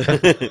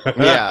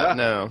 Yeah.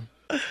 No.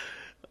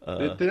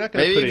 They're not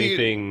going to put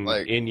anything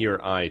in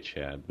your eye,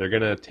 Chad. They're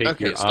going to take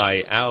your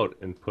eye out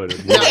and put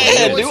it.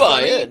 New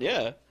eye in,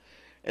 yeah.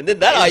 And then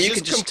that eye you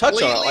can just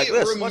touch on it like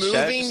this.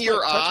 Removing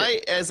your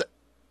eye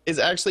is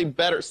actually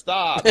better.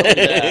 Stop.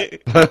 is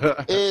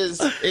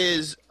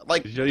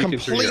like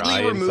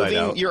completely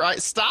removing your eye.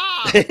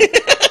 Stop.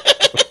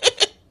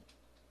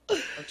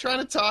 I'm trying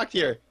to talk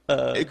here.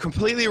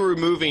 Completely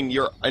removing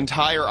your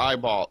entire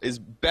eyeball is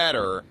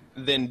better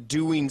than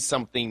doing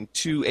something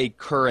to a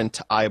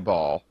current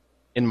eyeball.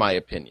 In my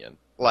opinion,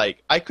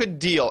 like I could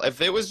deal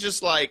if it was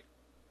just like,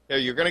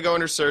 you're going to go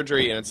under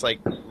surgery and it's like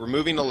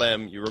removing a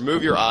limb, you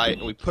remove your eye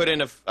and we put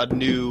in a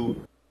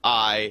new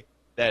eye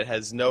that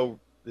has no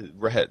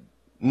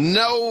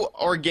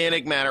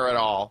organic matter at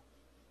all.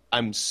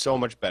 I'm so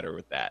much better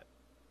with that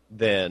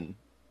than,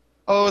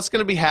 it's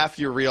going to be half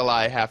your real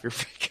eye, half your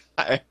fake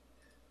eye.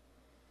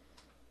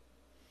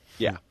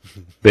 Yeah.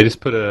 They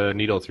just put a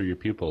needle through your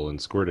pupil and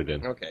squirt it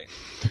in. Okay.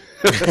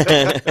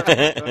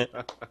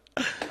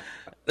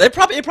 It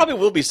probably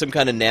will be some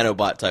kind of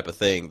nanobot type of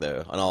thing,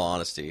 though. In all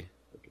honesty,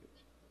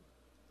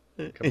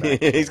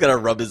 he's gonna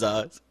rub his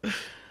eyes.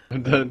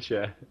 I'm done,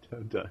 Chad.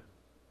 I'm done.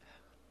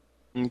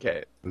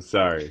 Okay. I'm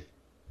sorry.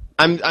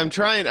 I'm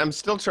trying. I'm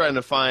still trying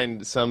to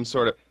find some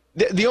sort of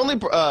the only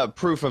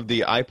proof of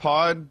the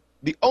iPod.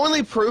 The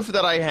only proof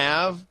that I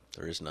have.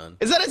 There is none.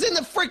 Is that it's in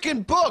the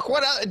freaking book?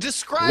 What?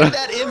 Describe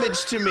that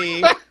image to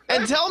me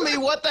and tell me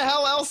what the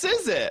hell else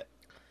is it?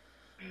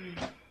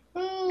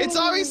 It's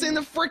obviously in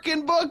the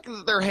freaking book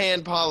that they're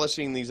hand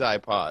polishing these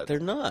iPods. They're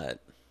not.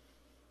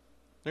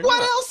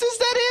 What else is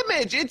that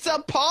image? It's a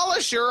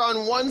polisher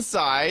on one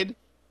side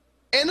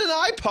and an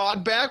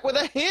iPod back with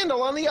a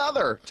handle on the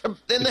other. And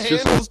the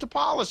handle's to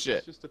polish it.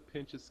 It's just a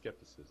pinch of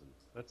skepticism.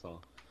 That's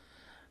all.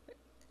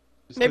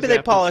 Maybe they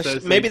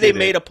polished. Maybe they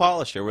made a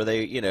polisher where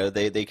they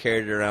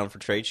carried it around for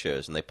trade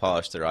shows and they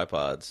polished their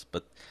iPods,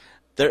 but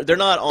they're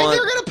not on. And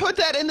they're gonna put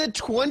that in the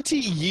 20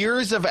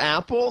 years of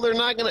Apple. They're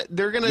not gonna.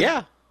 They're gonna.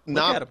 Yeah.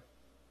 Not. Look at them.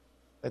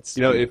 That's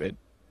stupid. If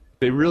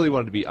they really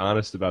wanted to be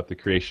honest about the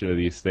creation of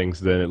these things,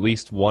 then at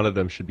least one of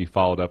them should be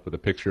followed up with a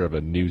picture of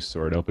a noose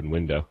or an open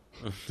window.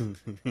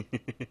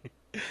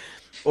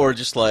 Or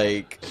just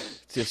like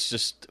it's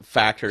just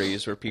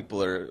factories where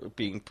people are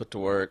being put to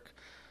work.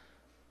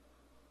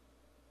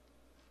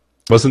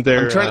 Wasn't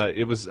there? I think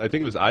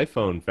it was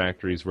iPhone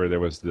factories where there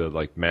was the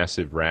like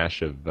massive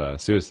rash of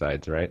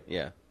suicides, right?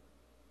 Yeah.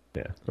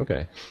 Yeah.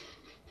 Okay.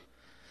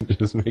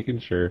 Just making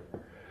sure.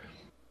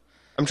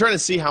 I'm trying to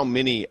see how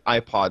many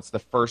iPods the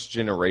first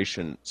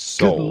generation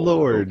sold. Good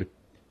Lord.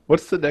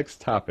 What's the next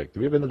topic? Do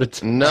we have another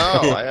topic? No,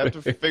 I have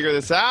to figure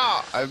this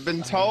out. I've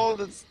been told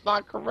it's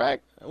not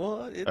correct.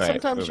 Well,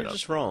 sometimes you're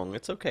just wrong.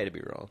 It's okay to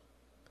be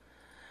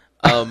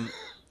wrong.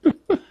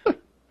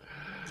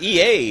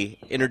 EA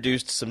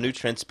introduced some new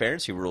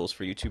transparency rules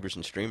for YouTubers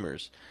and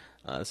streamers.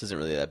 This isn't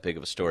really that big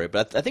of a story,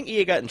 but I think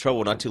EA got in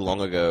trouble not too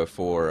long ago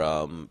for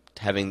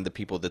having the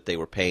people that they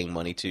were paying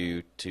money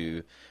to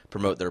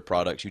promote their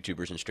products,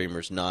 YouTubers and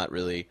streamers, not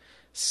really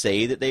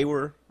say that they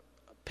were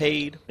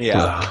paid.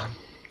 Yeah.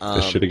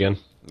 This shit again.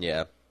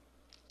 Yeah.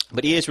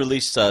 But EA's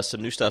released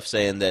some new stuff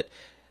saying that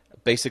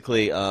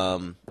basically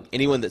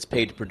anyone that's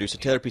paid to produce a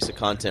tailored piece of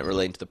content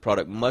relating to the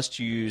product must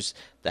use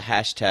the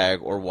hashtag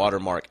or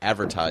watermark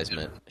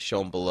advertisement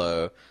shown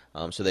below.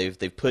 So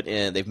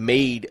they've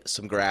made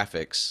some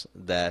graphics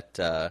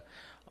that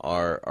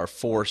are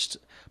forced.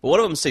 But one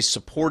of them say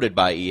supported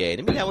by EA.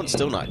 And I mean, that one's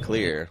still not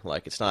clear.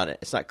 Like it's not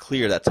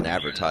clear that's an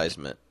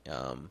advertisement.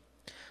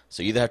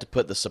 So you either have to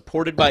put the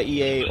supported by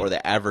EA or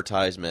the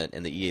advertisement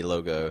and the EA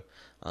logo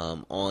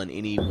on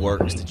any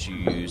works that you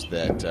use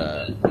that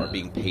are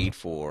being paid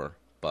for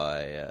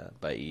by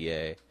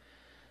EA.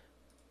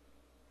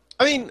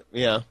 I mean,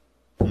 yeah.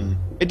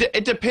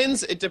 It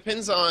depends. It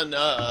depends on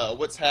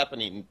what's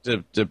happening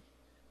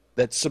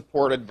that's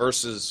supported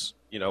versus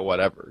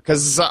whatever.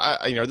 Because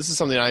this is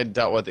something I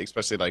dealt with,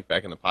 especially like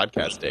back in the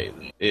podcast days.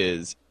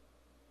 Is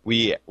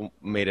we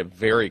made it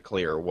very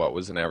clear what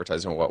was an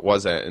advertisement and what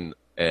wasn't,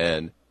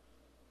 and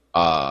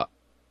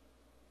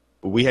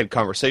we had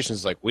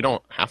conversations like we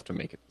don't have to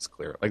make it this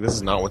clear. Like this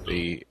is not what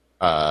the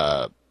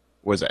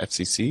was it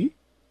FCC?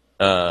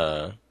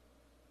 FTC.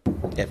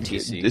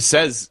 It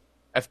says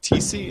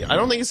FTC. I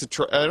don't think it's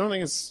I don't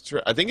think it's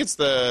true. I think it's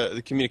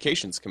the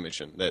Communications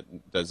Commission that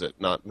does it,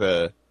 not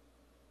the.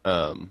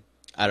 I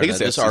don't know.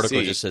 This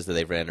article just says that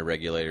they ran to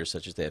regulators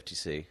such as the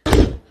FTC.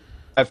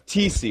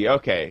 FTC.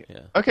 Okay. Yeah.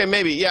 Okay.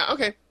 Maybe. Yeah.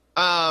 Okay.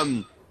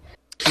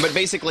 But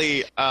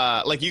basically,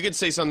 like you could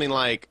say something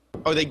like,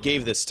 "Oh, they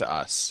gave this to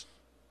us,"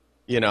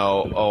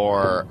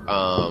 or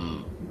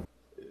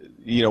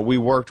we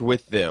worked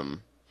with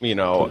them,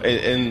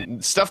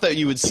 and stuff that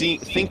you would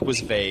think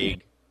was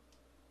vague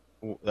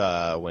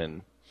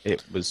when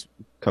it was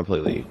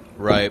completely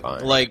right.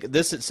 fine. Like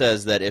this, it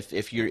says that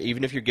if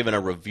you're given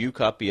a review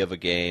copy of a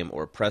game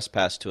or a press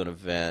pass to an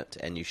event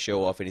and you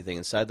show off anything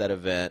inside that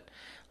event,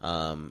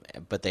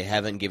 but they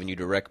haven't given you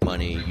direct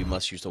money, you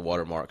must use the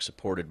watermark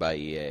supported by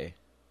EA.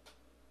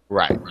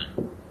 Right.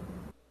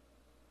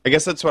 I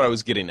guess that's what I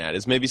was getting at.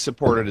 Is maybe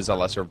supported is a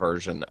lesser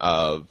version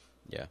of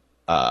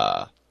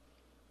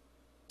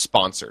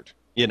sponsored.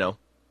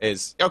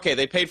 Is okay.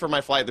 They paid for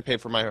my flight. They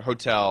paid for my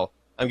hotel.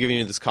 I'm giving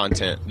you this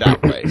content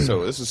that way.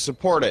 So this is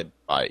supported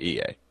by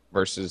EA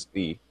versus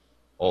the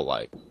whole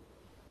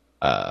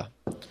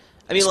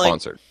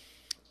sponsored.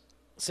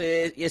 So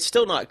it's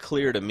still not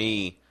clear to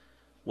me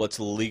what's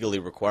legally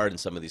required in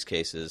some of these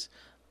cases.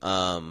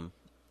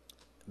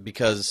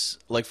 Because,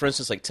 like, for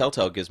instance, like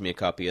Telltale gives me a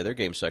copy of their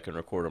game so I can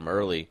record them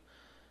early.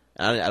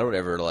 And I don't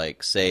ever,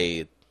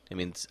 say... I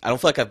mean, I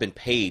don't feel like I've been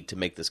paid to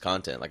make this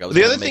content. Like,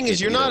 the other thing is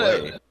you're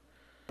not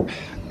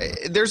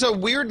there's a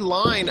weird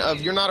line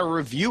of you're not a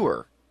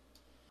reviewer.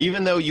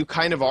 Even though you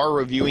kind of are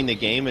reviewing the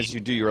game as you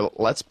do your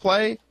Let's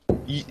Play,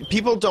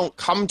 people don't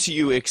come to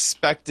you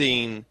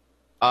expecting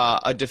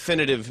a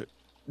definitive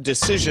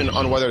decision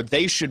on whether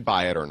they should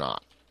buy it or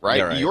not, right?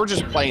 Yeah, right. You're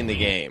just playing the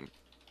game.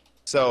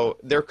 So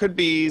there could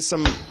be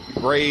some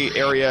gray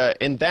area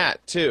in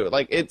that, too.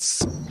 Like,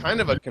 it's kind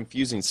of a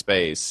confusing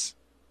space.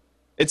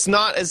 It's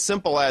not as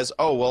simple as,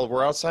 oh, well,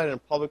 we're outside in a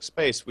public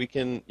space. We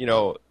can, we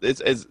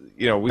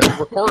can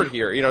record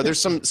here.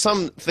 There's some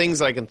things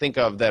that I can think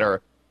of that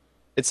are,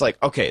 it's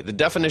like, okay, the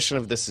definition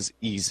of this is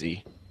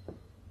easy.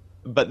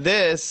 But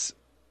this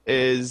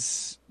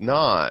is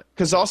not.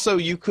 Because also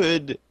you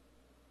could,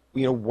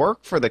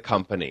 work for the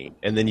company,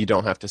 and then you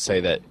don't have to say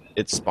that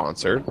it's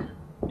sponsored.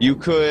 You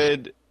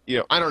could...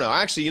 I don't know.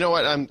 Actually, you know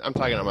what? I'm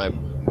talking on my,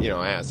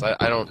 ass.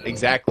 I don't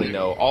exactly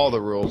know all the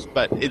rules,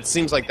 but it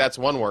seems like that's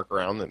one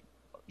workaround that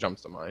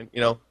jumps to mind.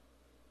 Yeah.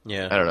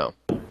 I don't know.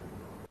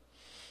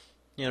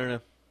 Yeah, I don't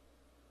know.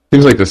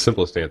 Seems like the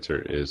simplest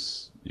answer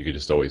is you could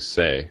just always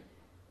say.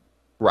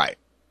 Right.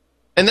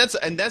 And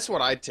that's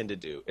what I tend to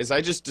do, is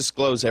I just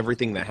disclose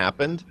everything that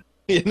happened.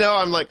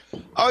 I'm like,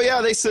 oh,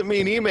 yeah, they sent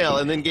me an email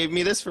and then gave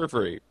me this for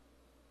free.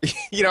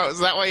 So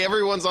that way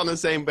everyone's on the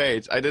same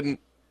page. I didn't,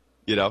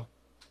 Yeah.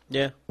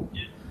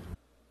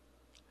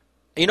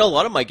 A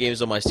lot of my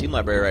games on my Steam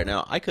library right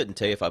now, I couldn't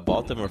tell you if I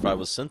bought them or if I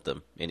was sent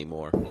them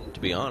anymore, to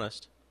be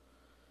honest.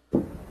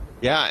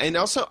 Yeah, and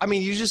also, I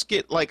mean, you just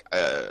get,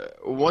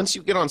 once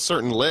you get on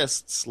certain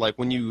lists, like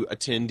when you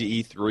attend to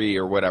E3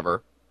 or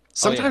whatever,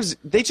 sometimes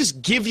they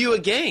just give you a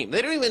game.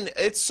 They don't even,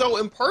 it's so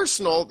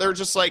impersonal. They're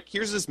just like,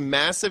 here's this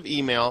massive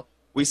email.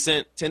 We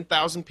sent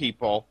 10,000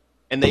 people,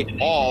 and they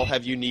all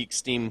have unique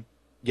Steam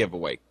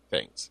giveaway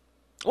things.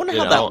 I wonder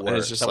how that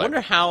works. I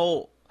wonder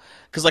how...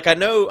 Because, I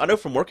know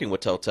from working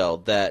with Telltale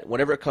that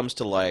whenever it comes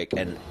to,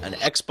 an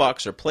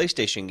Xbox or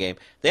PlayStation game,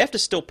 they have to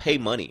still pay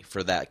money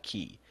for that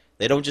key.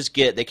 They don't just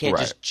they can't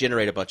just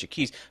generate a bunch of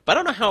keys. But I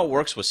don't know how it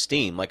works with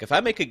Steam. Like, if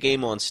I make a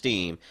game on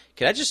Steam,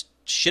 can I just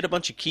shit a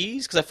bunch of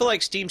keys? Because I feel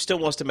like Steam still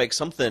wants to make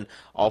something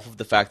off of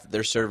the fact that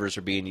their servers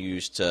are being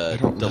used to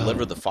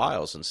deliver the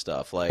files and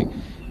stuff. Like,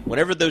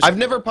 whenever those... I've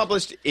never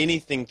published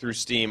anything through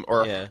Steam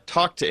or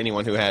talked to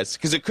anyone who has.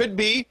 Because it could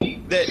be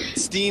that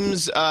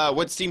Steam's...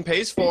 what Steam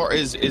pays for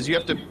is you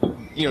have to...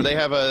 they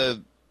have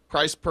a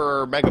price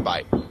per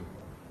megabyte.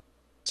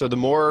 So the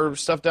more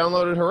stuff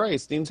downloaded, hooray,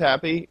 Steam's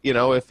happy,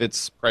 if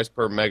it's price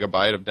per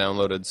megabyte of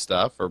downloaded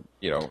stuff or,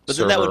 But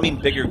then that would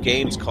mean bigger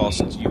games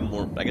cost you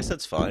more. I guess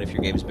that's fine. If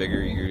your game's bigger,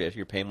 if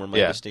you're paying more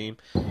money to Steam.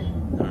 I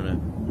don't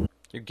know.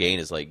 Your gain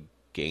is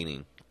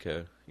gaining.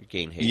 Your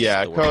gain hates.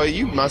 Yeah, Koa,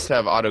 you must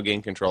have auto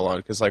gain control on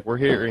because, we're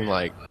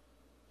hearing,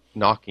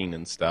 knocking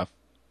and stuff.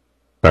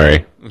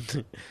 Sorry.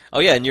 Oh,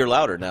 yeah, and you're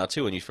louder now,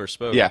 too, when you first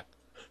spoke. Yeah.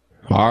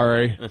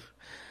 Sorry.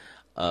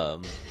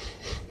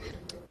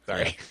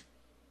 Sorry.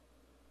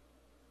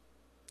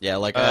 Yeah,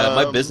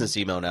 my business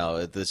email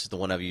now, this is the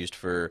one I've used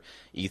for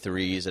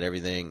E3s and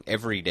everything.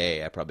 Every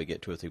day I probably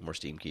get 2 or 3 more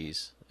Steam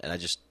keys, and I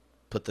just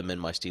put them in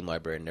my Steam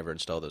library and never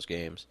install those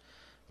games.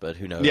 But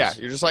who knows? Yeah,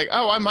 you're just like,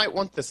 oh, I might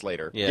want this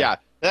later. Yeah.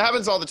 That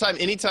happens all the time.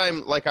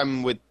 Anytime, like,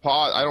 I'm with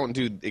Pause, I don't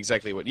do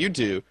exactly what you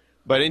do,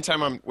 but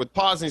anytime I'm with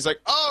Pause and he's like,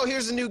 oh,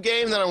 here's a new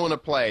game that I want to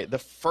play, the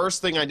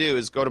first thing I do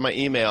is go to my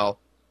email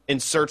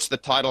and search the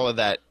title of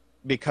that,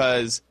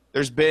 because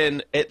there's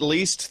been at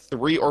least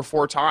 3 or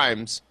 4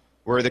 times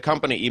where the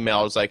company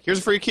email is like, here's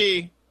a free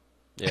key.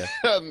 Yeah.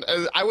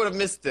 I would have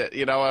missed it,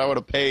 you know, I would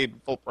have paid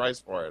full price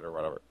for it or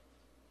whatever.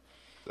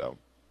 So,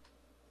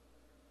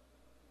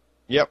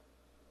 yep.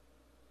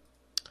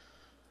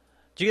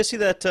 Did you guys see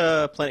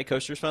that Planet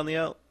Coaster's finally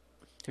out?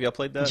 Have y'all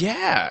played that?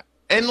 Yeah,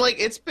 and like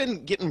it's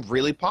been getting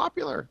really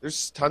popular.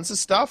 There's tons of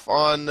stuff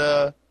on.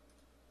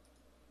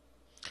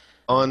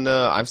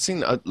 I've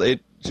seen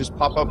it just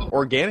pop up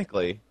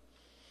organically.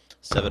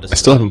 I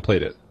still haven't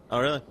played it. Oh,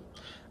 really?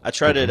 I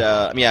tried it.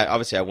 I mean,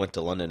 obviously, I went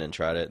to London and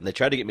tried it, and they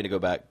tried to get me to go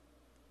back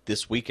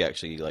this week.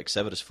 Actually, like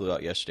Sevidus flew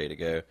out yesterday to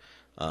go.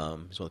 He's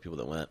one of the people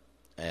that went,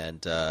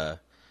 and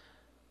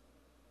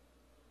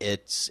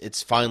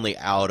it's finally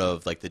out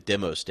of like the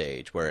demo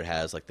stage where it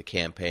has like the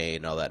campaign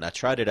and all that. And I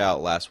tried it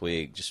out last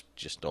week,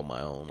 just on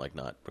my own, like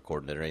not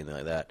recording it or anything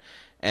like that.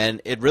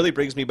 And it really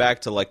brings me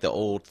back to like the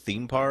old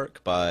theme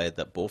park by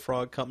the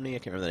Bullfrog Company. I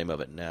can't remember the name of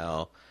it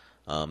now.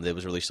 It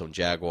was released on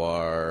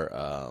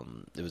Jaguar.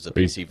 It was a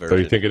PC version.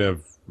 Are you thinking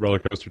of Roller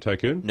Coaster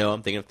Tycoon? No,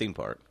 I'm thinking of Theme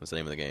Park. That's the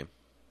name of the game.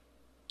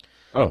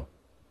 Oh.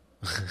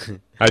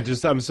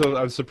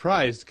 I'm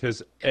surprised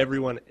because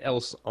everyone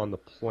else on the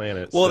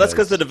planet. Well, that's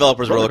because the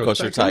developers of Roller Roller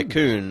Coaster Coaster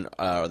Tycoon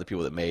are the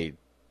people that made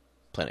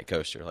Planet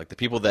Coaster. Like the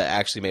people that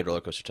actually made Roller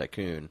Coaster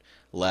Tycoon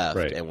left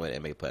and went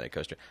and made Planet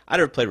Coaster. I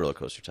never played Roller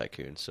Coaster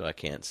Tycoon, so I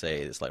can't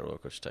say it's like Roller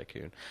Coaster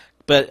Tycoon.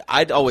 But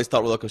I'd always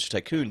thought Roller Coaster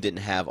Tycoon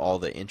didn't have all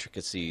the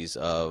intricacies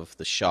of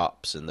the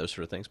shops and those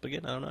sort of things. But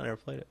again, I don't know. I never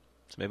played it,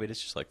 so maybe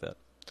it's just like that.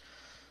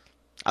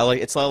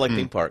 It's not like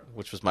Theme Park,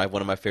 which was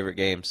one of my favorite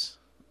games.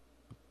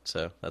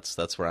 So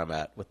that's where I'm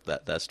at with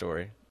that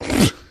story.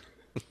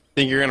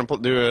 Think you're gonna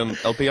do an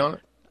LP on it?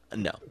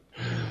 No.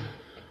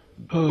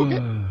 Okay.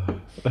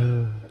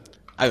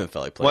 I haven't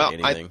felt like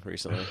playing anything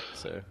recently,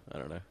 so I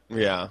don't know.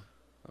 Yeah.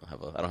 I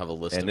don't have a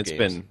list And of it's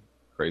games. been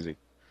crazy.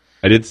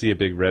 I did see a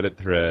big Reddit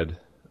thread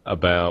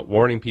about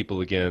warning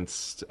people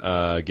against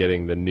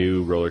getting the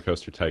new Roller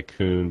Coaster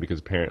Tycoon because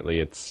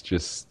apparently it's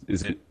just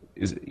is it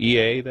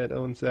EA that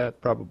owns that?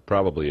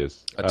 Probably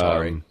is.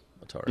 Atari.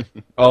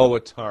 Oh,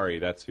 Atari.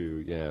 That's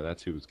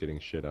who was getting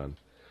shit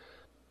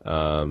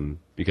on.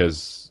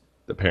 Because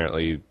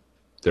apparently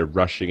they're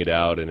rushing it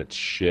out and it's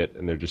shit,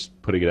 and they're just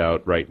putting it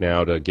out right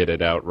now to get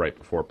it out right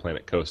before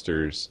Planet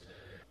Coasters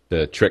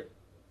to trick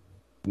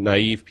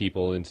naive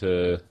people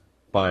into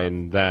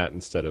buying that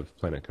instead of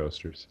Planet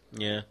Coasters.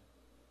 Yeah.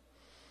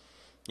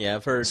 Yeah,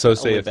 I've heard So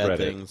saith bad Reddit.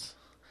 things.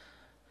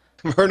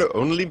 I've heard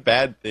only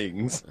bad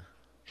things.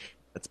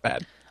 That's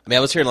bad. I mean, I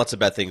was hearing lots of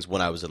bad things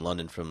when I was in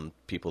London from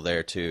people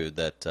there too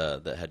that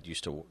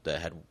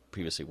had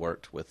previously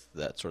worked with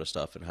that sort of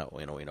stuff, and how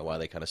you know why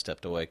they kind of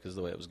stepped away because of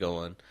the way it was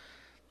going.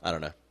 I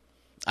don't know.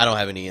 I don't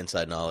have any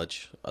inside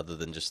knowledge other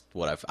than just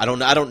what I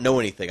don't know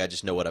anything. I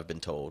just know what I've been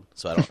told.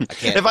 So I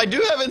can't. If I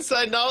do have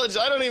inside knowledge,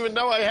 I don't even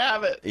know I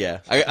have it. Yeah,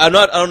 I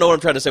don't know what I'm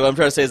trying to say. What I'm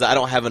trying to say is that I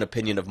don't have an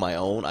opinion of my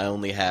own. I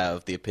only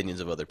have the opinions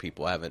of other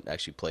people. I haven't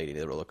actually played any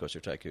of the Roller Coaster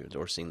Tycoons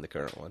or seen the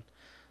current one.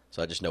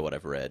 So I just know what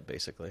I've read,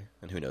 basically.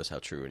 And who knows how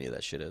true any of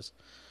that shit is.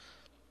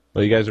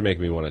 Well, you guys are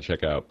making me want to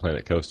check out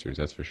Planet Coasters,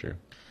 that's for sure.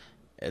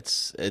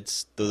 It's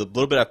the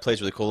little bit I've played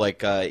is really cool.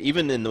 Like,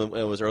 even when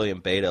it was early in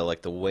beta,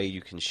 like the way you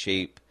can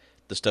shape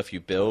the stuff you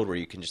build, where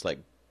you can just, like,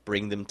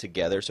 bring them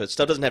together. So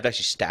stuff doesn't have to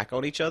actually stack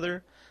on each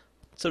other,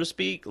 so to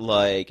speak.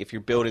 Like, if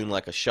you're building,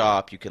 like, a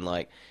shop, you can,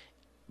 like,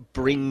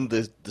 bring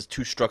the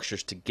two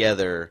structures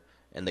together,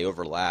 and they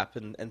overlap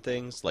and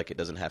things. Like, it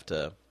doesn't have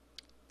to...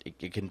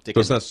 It can, So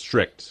it's not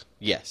strict.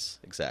 Yes,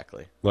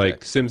 exactly. Like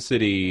Exactly.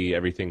 SimCity,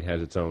 everything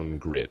has its own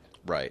grid.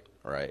 Right.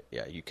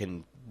 Yeah, you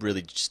can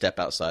really step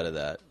outside of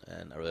that,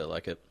 and I really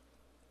like it.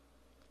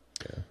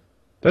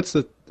 That's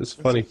the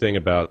funny thing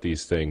about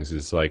these things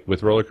is like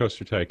with Roller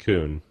Coaster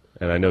Tycoon,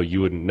 and I know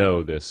you wouldn't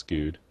know this,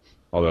 Good,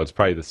 although it's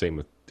probably the same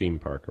with Theme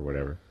Park or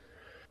whatever.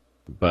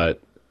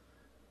 But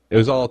it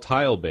was all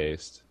tile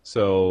based,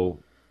 so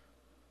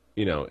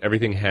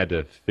everything had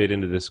to fit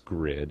into this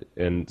grid,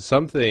 and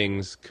some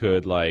things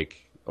could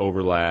like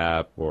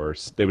overlap or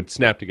they would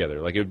snap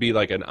together. Like it would be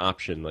like an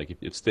option. Like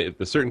if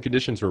the certain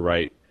conditions were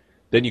right,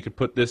 then you could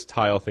put this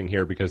tile thing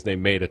here because they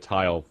made a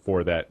tile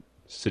for that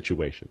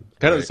situation.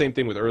 Kind of the same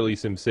thing with early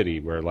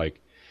SimCity, where like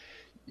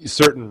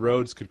certain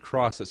roads could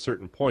cross at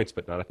certain points,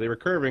 but not if they were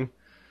curving.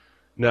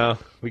 No,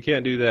 we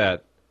can't do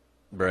that.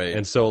 Right.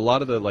 And so a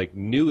lot of the like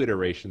new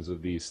iterations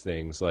of these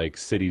things, like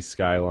city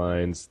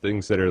skylines,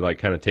 things that are like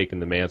kind of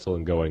taking the mantle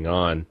and going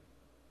on,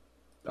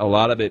 a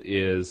lot of it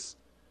is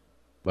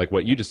like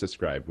what you just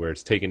described, where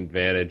it's taking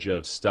advantage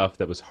of stuff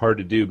that was hard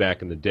to do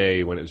back in the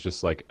day when it was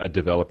just like a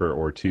developer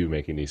or two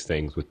making these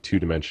things with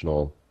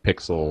two-dimensional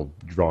pixel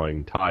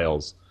drawing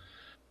tiles.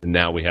 And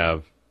now we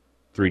have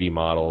 3D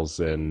models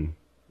and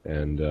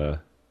a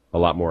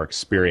lot more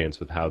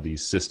experience with how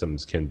these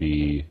systems can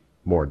be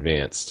more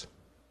advanced.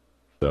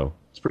 So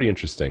it's pretty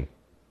interesting.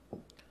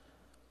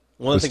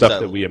 One the of the things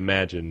stuff that we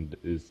imagined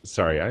is.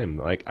 Sorry, I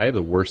have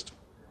the worst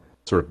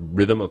sort of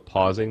rhythm of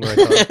pausing when I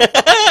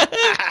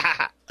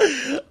talk.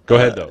 Go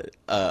ahead though.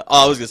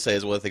 All I was gonna say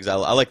is one of the things I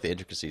like the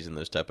intricacies in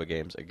those type of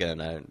games.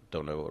 Again, I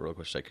don't know what Roller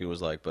Coaster Tycoon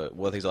was like, but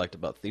one of the things I liked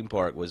about Theme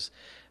Park was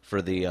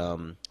for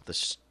the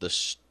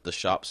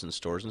shops and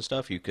stores and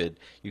stuff. You could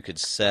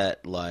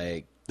set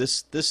like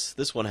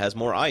this one has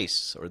more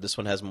ice, or this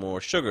one has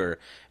more sugar,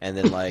 and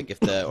then like if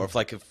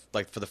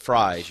for the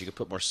fries you could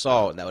put more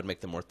salt, and that would make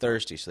them more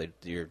thirsty, so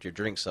your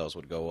drink sales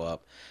would go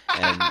up,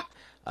 and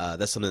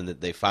that's something that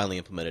they finally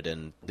implemented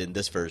in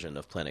this version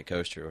of Planet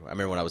Coaster. I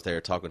remember when I was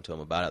there talking to them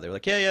about it, they were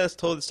like, yeah, that's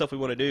totally the stuff we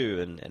want to do,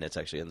 and it's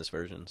actually in this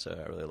version, so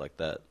I really like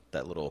that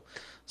little,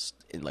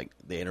 like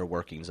the inner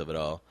workings of it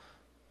all.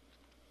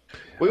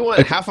 We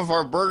want half of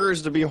our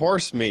burgers to be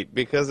horse meat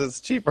because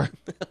it's cheaper.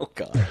 Oh,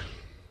 God.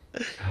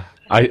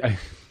 I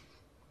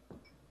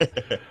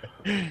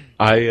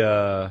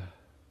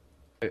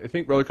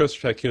think Roller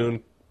Coaster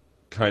Tycoon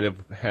kind of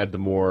had the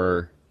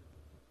more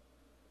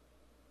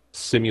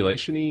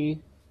simulation-y,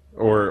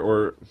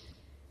 or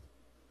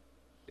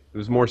it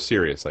was more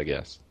serious, I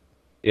guess,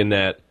 in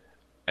that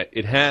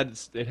it had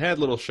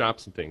little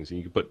shops and things, and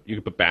you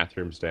could put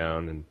bathrooms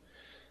down and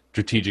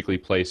strategically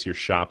place your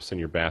shops and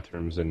your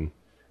bathrooms and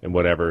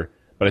whatever.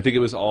 But I think it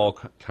was all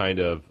kind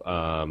of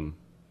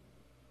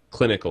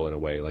clinical in a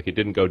way. Like, it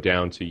didn't go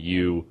down to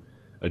you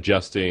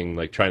adjusting,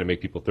 like trying to make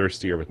people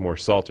thirstier with more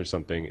salt or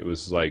something. It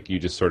was like you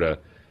just sort of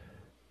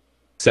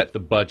set the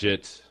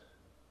budget,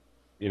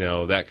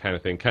 that kind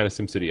of thing, kind of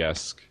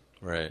SimCity-esque.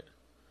 Right.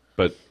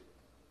 But,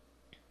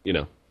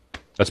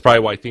 that's probably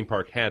why Theme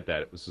Park had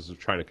that. It was just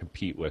trying to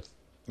compete with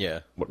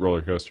what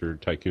Roller Coaster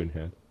Tycoon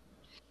had.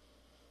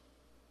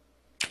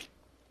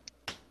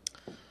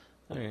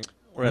 All right.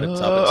 We're at a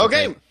topic.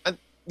 Okay.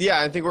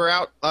 I think we're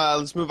out.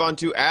 Let's move on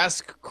to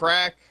Ask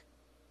Crack.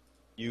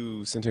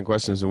 You sent in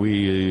questions and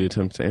we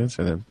attempt to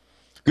answer them.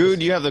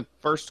 Good, you have the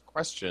first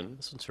question.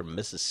 This one's from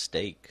Mrs.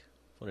 Steak.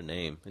 What a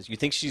name. You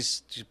think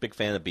she's a big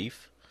fan of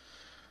beef?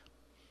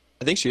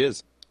 I think she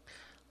is.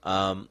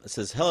 It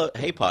says, "Hello,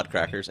 hey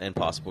Podcrackers and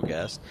possible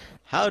guests.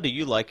 How do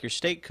you like your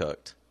steak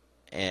cooked?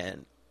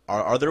 And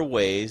are there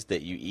ways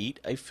that you eat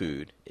a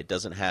food, it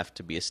doesn't have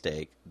to be a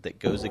steak, that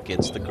goes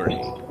against the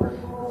grain?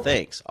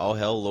 Thanks. All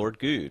hail Lord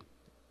Good.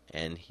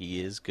 And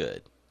he is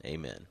good.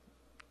 Amen."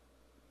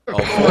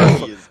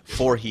 Oh,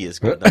 for he is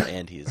good, not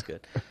and he is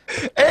good.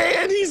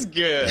 And he's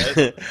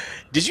good.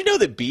 Did you know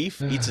that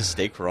beef eats a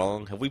steak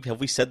wrong? Have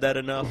we said that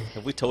enough?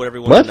 Have we told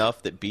everyone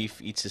enough that beef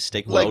eats a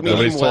steak well Like done? medium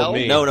Nobody's told well?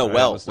 me. No, Right,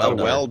 well it's not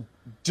done. Well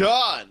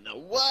done.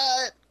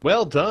 What?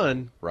 Well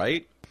done.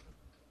 Right?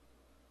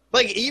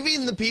 Like,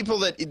 even the people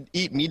that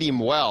eat medium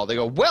well, they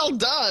go, well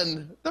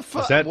done. The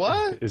fuck?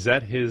 What? Is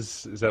that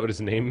what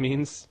his name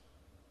means?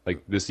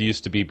 Like, this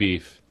used to be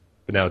beef,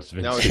 but now it's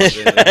No, Vince.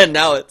 it's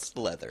Now it's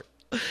leather.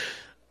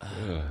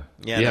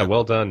 Yeah, no.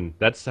 well done.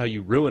 That's how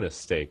you ruin a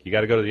steak. You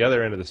got to go to the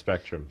other end of the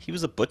spectrum. He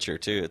was a butcher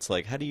too. It's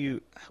like,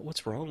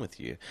 what's wrong with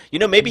you?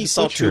 Maybe he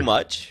saw too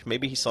much.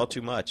 Maybe he saw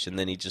too much, and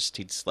then he'd just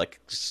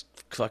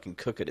fucking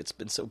cook it. It's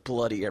been so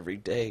bloody every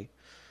day.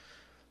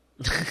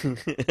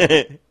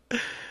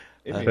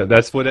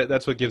 That's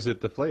what gives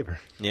it the flavor.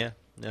 Yeah.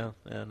 No.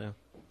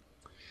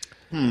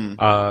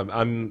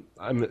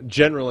 I'm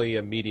generally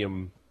a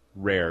medium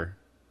rare.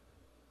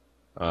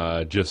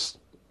 Just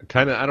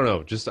kind of, I don't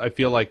know. Just I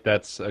feel like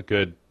that's a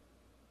good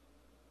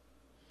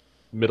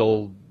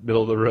middle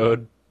of the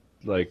road.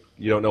 Like,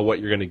 you don't know what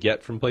you're going to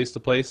get from place to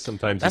place.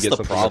 Sometimes That's you get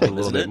the something problem, a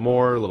little isn't bit it?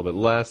 more, a little bit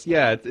less.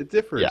 Yeah, it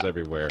differs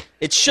everywhere.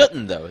 It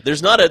shouldn't though.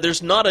 There's not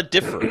a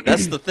differ.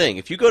 That's the thing.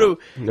 If you go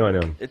to, No, I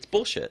know. it's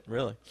bullshit.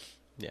 Really.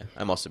 Yeah.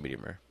 I'm also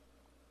medium rare.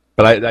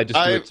 But I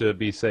just do it to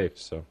be safe.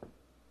 So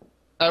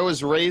I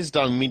was raised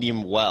on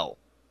medium well.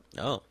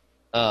 Oh.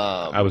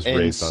 I was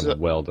raised on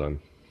well done.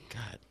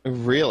 God.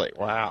 Really?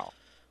 Wow.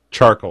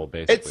 Charcoal,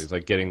 basically. It's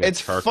like getting the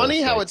It's charcoal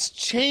funny how steak. it's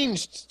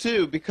changed,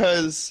 too,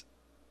 because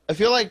I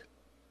feel like,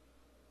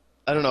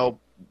 I don't know,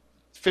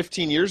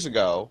 15 years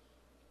ago,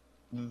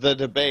 the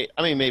debate,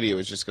 I mean, maybe it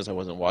was just because I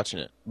wasn't watching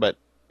it, but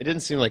it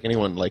didn't seem like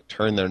anyone,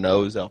 turned their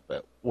nose up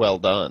at well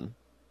done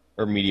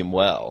or medium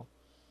well.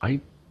 I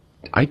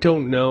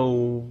don't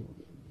know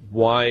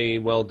why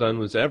well done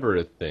was ever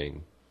a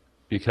thing,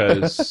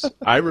 because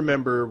I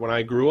remember when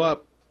I grew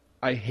up,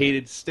 I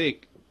hated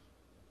steak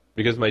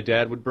because my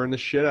dad would burn the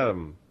shit out of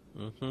them.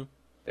 Mm-hmm.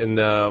 And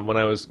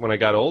when I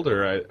got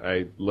older,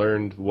 I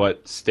learned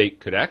what steak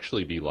could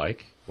actually be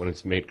like when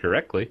it's made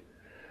correctly,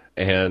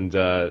 and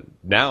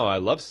now I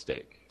love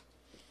steak.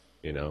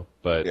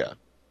 But Yeah.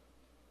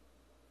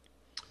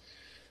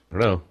 I don't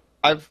know.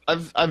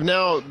 I've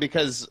now,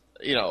 because,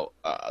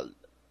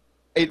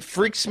 it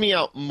freaks me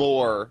out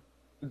more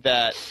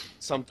that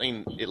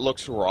something, it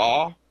looks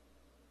raw.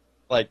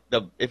 Like,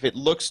 if it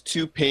looks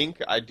too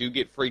pink, I do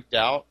get freaked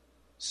out.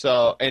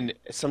 So, and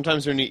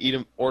sometimes when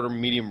you order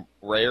medium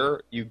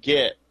rare, you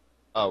get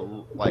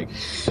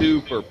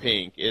super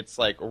pink. It's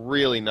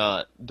really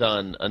not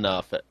done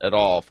enough at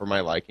all for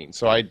my liking.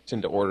 So I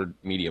tend to order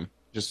medium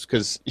just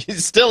because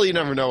still you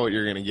never know what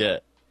you're gonna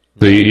get.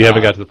 So you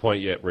haven't got to the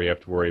point yet where you have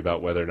to worry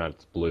about whether or not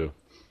it's blue.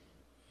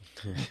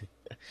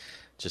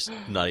 Just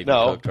not even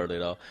No. cooked hardly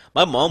at all.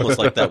 My mom was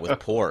like that with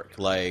pork.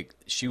 Like,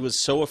 she was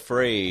so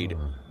afraid,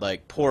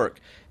 like,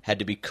 pork had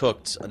to be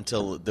cooked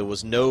until there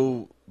was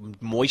no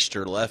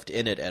moisture left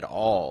in it at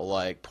all.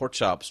 Like, pork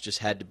chops just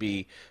had to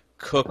be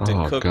cooked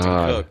and Oh, cooked God.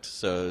 and cooked.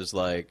 So it was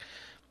like,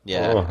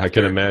 yeah. Oh, I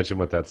can after- imagine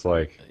what that's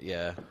like.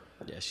 Yeah.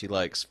 Yeah, she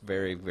likes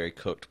very, very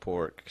cooked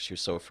pork. She was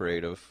so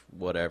afraid of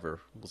whatever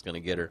was going to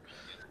get her.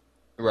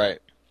 Right.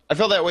 I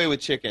feel that way with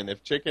chicken.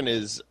 If chicken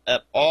is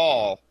at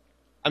all,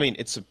 I mean,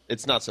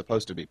 it's not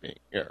supposed to be pink.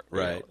 Here, you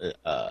Right.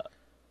 know,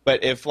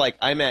 but if like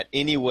I'm at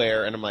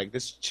anywhere and I'm like,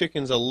 this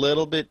chicken's a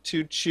little bit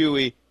too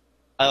chewy,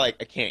 I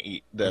can't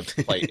eat the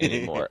plate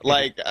anymore.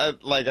 I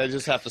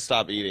just have to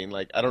stop eating.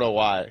 Like I don't know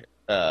why.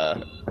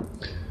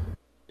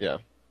 Yeah.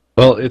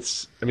 Well, it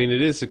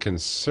is a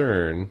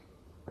concern,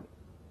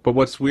 but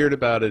what's weird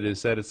about it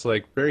is that it's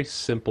like very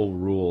simple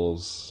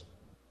rules,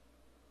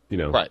 you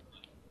know, Right.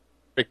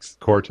 Fix.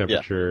 core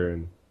temperature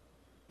and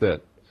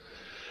that.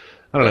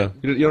 I don't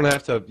know. You don't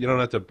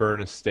have to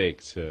burn a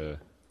steak to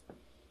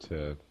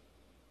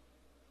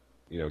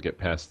get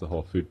past the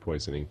whole food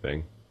poisoning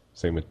thing.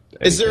 Same with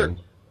anything. Is there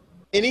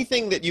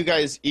anything that you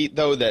guys eat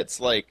though that's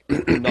like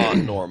not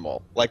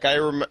normal? Like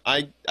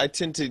I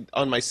tend to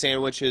on my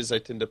sandwiches I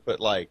tend to put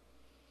like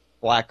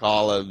black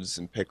olives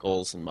and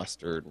pickles and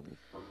mustard. And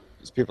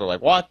people are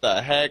like, "What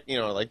the heck?" You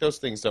know, like those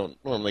things don't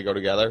normally go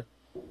together.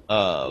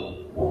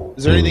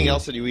 Is there anything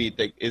else that you eat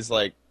that is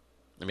like?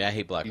 I mean, I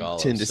hate black You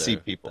olives. tend to so see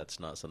people. That's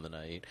not something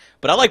I eat.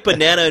 But I like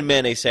banana and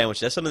mayonnaise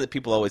sandwiches. That's something that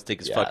people always think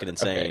is Yeah, fucking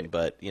insane. okay.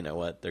 But you know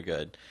what? They're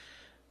good.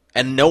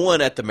 And no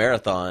one at the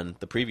marathon,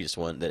 the previous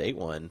one that ate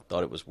one,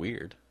 thought it was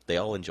weird. They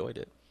all enjoyed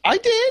it. I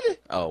did.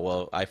 Oh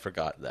well, I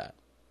forgot that.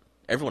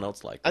 Everyone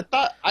else liked it.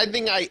 I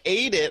think I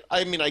ate it.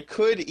 I mean, I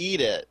could eat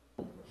it,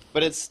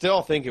 but I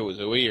still think it was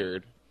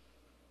weird.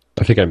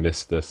 I think I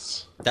missed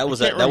this. That was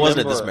can't that wasn't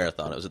at this remember.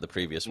 marathon. It was at the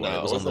previous one. No,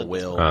 it was it on the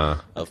wasn't. wheel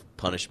of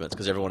punishments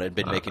because everyone had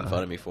been making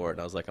fun of me for it.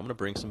 And I was like, I'm going to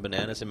bring some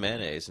bananas and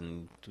mayonnaise,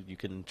 and you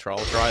can try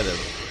them.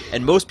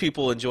 And most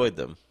people enjoyed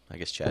them. I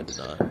guess Chad did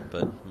not,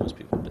 but most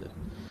people did.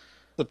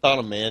 The thought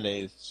of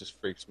mayonnaise just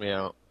freaks me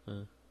out.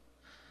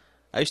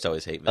 I used to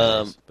always hate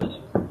mayonnaise. But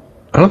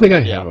I don't think I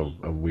Yeah. have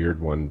a weird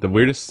one. The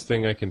weirdest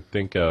thing I can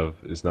think of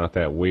is not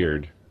that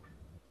weird,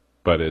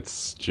 but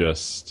it's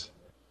just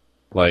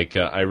like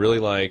I really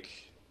like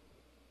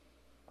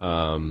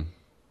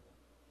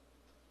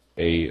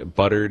a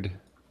buttered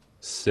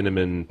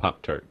cinnamon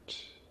Pop-Tart.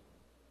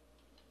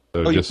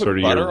 So Oh, you just put sort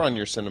of butter your, on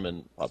your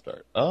cinnamon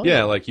Pop-Tart. Oh,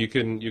 yeah, like you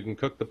can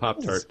cook the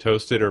Pop-Tart,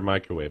 toast it or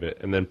microwave it,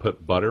 and then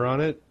put butter on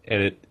it,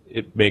 and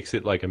it makes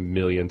it like a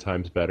million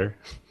times better.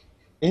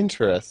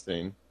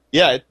 Interesting.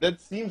 Yeah, that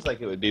seems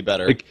like it would be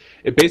better.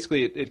 It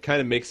basically it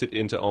kind of makes it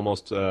into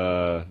almost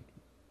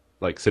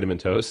like cinnamon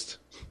toast.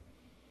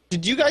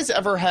 Did you guys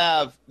ever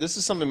have? This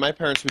is something my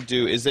parents would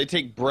do. Is they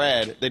take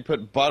bread, they'd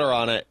put butter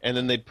on it, and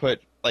then they'd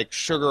put like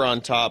sugar on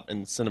top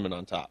and cinnamon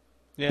on top.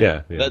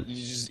 Yeah. That you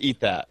just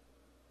eat that.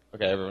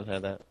 Okay, everyone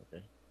had that.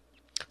 Okay.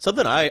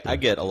 something I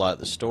get a lot at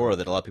the store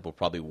that a lot of people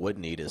probably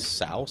wouldn't eat is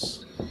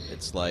souse.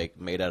 It's like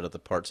made out of the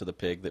parts of the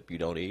pig that you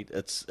don't eat.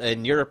 It's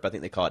in Europe, I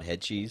think they call it head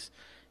cheese.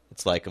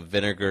 It's like a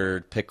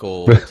vinegared,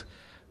 pickled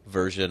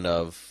version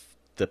of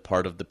the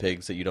part of the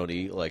pigs that you don't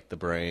eat, like the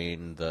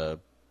brain, the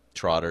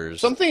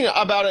trotters. Something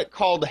about it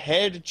called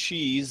head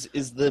cheese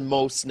is the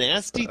most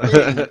nasty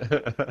thing.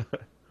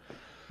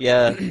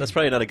 Yeah, that's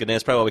probably not a good name.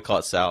 That's probably why we call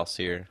it souse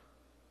here.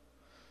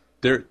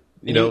 They're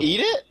You eat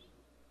it?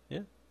 Yeah,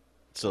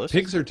 it's delicious.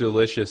 pigs are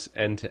delicious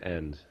end to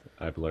end.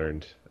 I've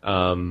learned.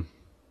 I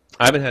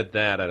haven't had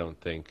that, I don't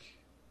think,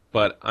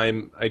 but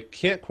I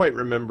can't quite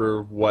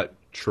remember what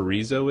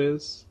chorizo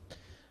is.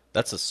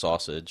 That's a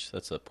sausage.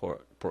 That's a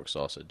pork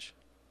sausage.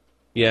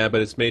 Yeah,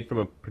 but it's made from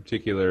a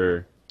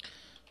particular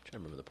I'm trying to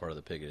remember the part of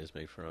the pig it is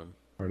made from.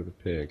 part of the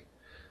pig.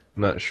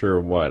 I'm not sure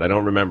what. I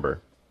don't remember,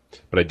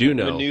 but I do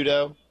know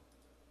Menudo?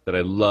 that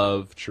I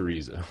love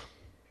chorizo.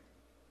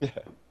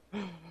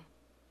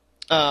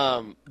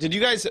 Did you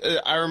guys?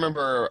 I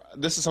remember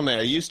this is something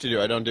I used to do.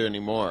 I don't do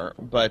anymore.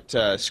 But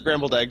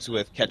scrambled eggs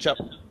with ketchup.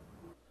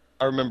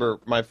 I remember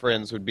my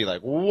friends would be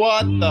like,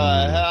 "What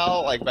the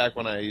hell?" Like back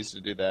when I used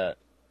to do that.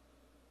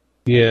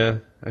 Yeah,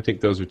 I think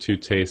those are two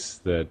tastes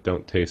that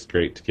don't taste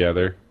great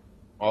together.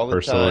 All the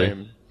Personally.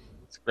 time.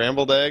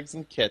 Scrambled eggs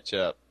and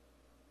ketchup.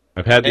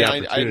 I've had the And I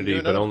knew opportunity, but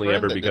another only friend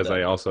ever that did because that.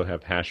 I also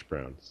have hash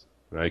browns.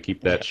 And I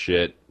keep that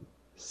shit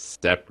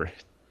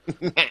separate.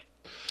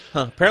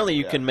 Huh. Apparently,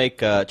 you can make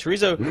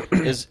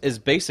chorizo is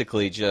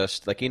basically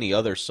just like any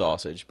other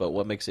sausage, but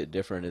what makes it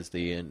different is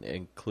the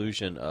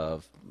inclusion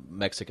of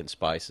Mexican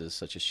spices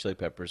such as chili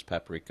peppers,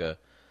 paprika,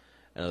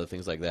 and other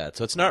things like that.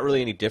 So it's not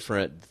really any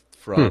different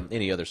from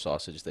any other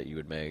sausage that you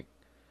would make.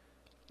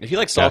 If you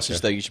like sausage,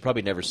 Gotcha. though, you should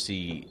probably never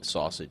see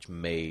sausage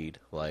made,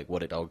 like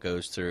what it all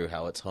goes through,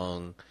 how it's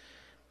hung,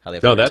 how they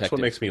have No, to that's protect what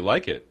it. makes me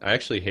like it. I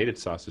actually hated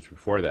sausage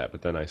before that,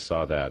 but then I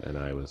saw that and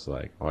I was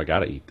like, oh, I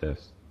gotta eat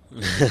this.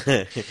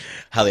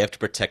 How they have to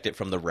protect it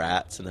from the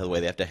rats and the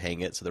way they have to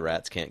hang it so the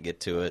rats can't get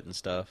to it and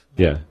stuff.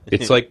 Yeah,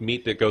 it's like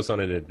meat that goes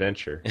on an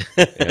adventure,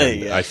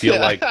 and Yeah. I feel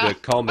like the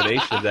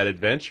culmination of that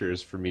adventure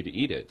is for me to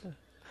eat it.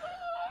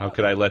 How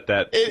could I let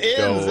that It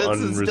go is. It's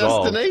its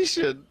unresolved?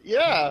 destination.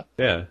 Yeah.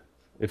 Yeah,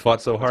 it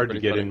fought so hard to pretty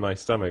get funny. in my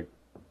stomach.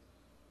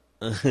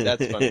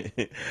 That's funny.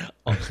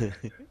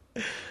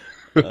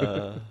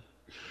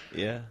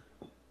 Yeah.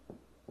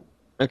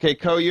 Okay,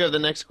 Ko, you have the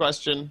next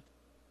question.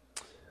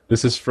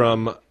 This is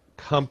from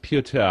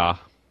Computer.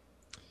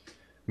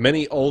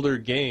 Many older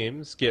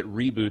games get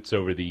reboots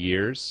over the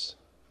years.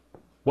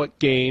 What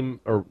game,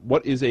 or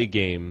what is a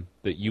game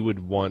that you would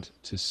want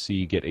to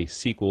see get a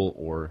sequel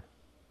or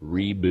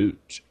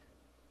reboot?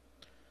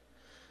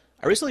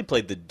 I recently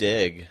played The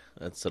Dig.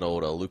 That's an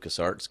old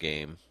LucasArts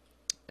game,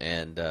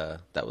 and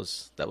that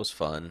was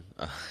fun.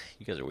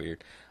 You guys are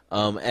weird.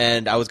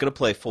 And I was gonna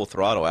play Full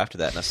Throttle after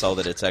that, and I saw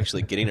that it's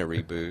actually getting a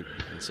reboot,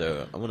 and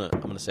so I'm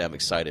gonna say I'm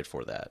excited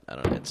for that. I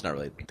don't know, it's not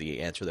really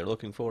the answer they're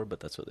looking for, but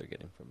that's what they're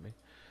getting from me.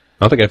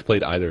 I don't think I've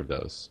played either of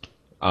those.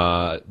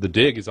 The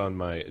Dig is on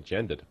my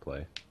agenda to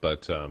play,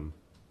 but yeah,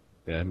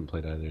 I haven't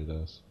played either of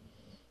those.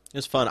 It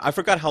was fun. I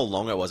forgot how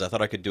long it was. I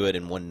thought I could do it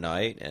in one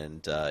night,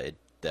 and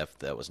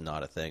that was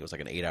not a thing. It was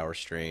like an 8-hour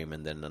stream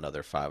and then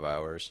another 5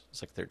 hours.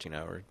 It's like a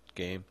 13-hour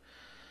game.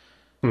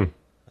 I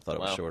thought it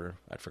was Wow. shorter.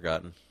 I'd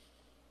forgotten.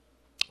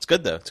 It's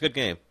good though. It's a good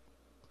game.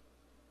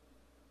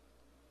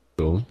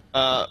 Cool.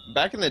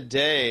 Back in the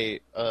day,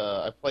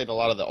 I played a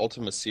lot of the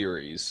Ultima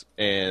series,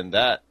 and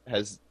that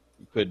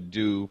could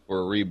do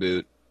for a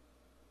reboot.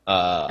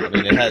 I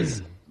mean,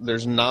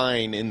 there's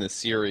 9 in the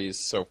series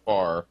so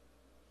far,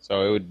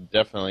 so it would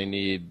definitely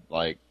need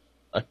like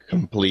a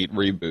complete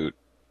reboot.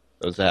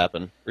 Those to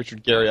happen.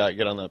 Richard Garriott,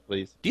 get on that,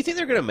 please. Do you think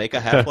they're going to make a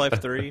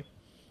Half-Life 3?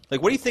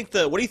 Like, what do you think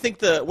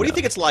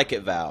it's like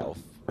at Valve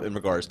in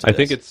regards to I this?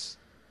 think it's.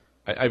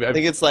 I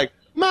think it's like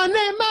money.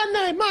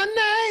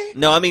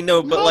 No, I mean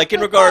no, but like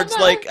in regards,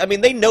 like I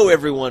mean they know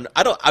everyone.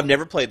 I've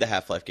never played the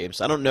Half-Life games,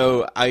 so I don't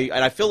know.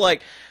 I feel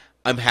like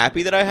I'm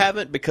happy that I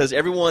haven't because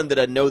everyone that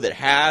I know that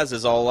has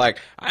is all like,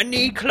 I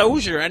need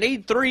closure, I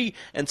need 3,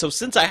 and so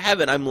since I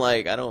haven't, I'm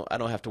like, I don't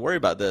have to worry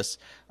about this.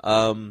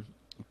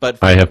 But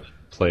I have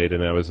played,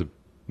 and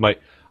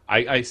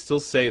I still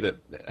say that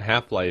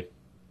Half-Life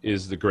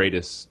is the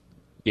greatest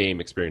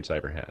game experience I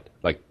ever had.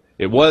 Like,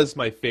 it was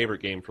my favorite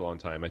game for a long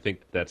time. I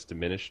think that's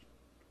diminished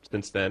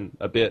since then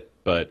a bit,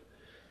 but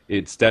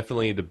it's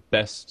definitely the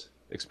best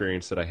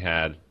experience that I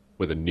had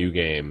with a new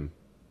game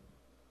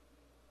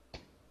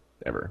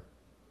ever.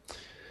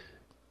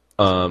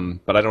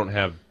 But I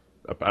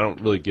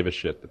don't really give a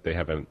shit that they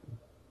haven't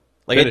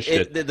like finished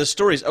it. the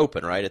story's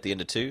open, right? At the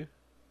end of 2,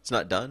 it's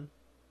not done.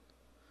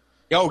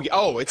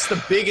 Oh, it's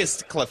the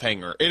biggest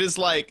cliffhanger. It is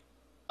like,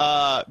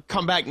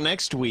 come back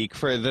next week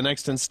for the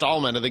next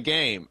installment of the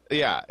game.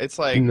 Yeah, it's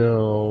like,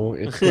 No,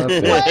 it's not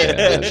that what?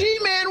 bad. The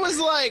G-Man was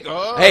like,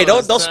 oh, Hey,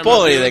 don't this time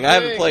spoil I'm doing anything. I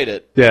haven't thing. played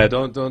it. Yeah,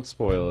 don't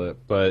spoil it.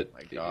 But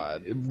My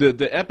God.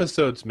 the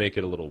episodes make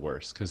it a little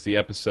worse because the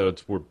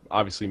episodes were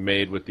obviously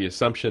made with the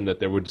assumption that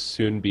there would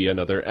soon be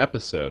another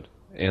episode,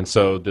 and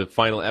so the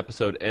final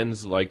episode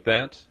ends like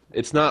that.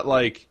 It's not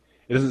like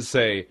it doesn't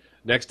say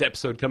next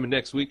episode coming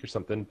next week or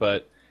something,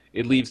 but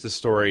it leaves the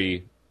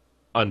story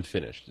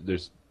unfinished.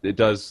 It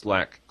does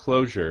lack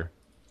closure,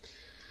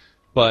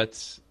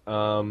 but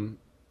I'm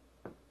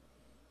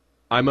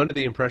under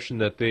the impression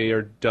that they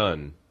are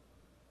done,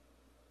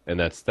 and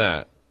that's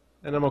that,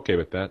 and I'm okay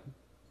with that.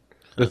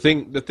 The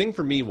thing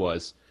for me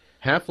was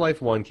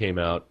Half-Life 1 came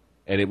out,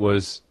 and it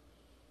was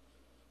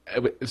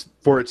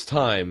for its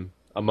time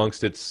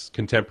amongst its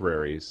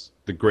contemporaries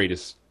the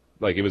greatest.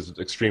 Like, it was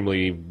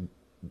extremely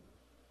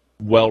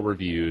well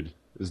reviewed.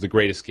 It was the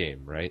greatest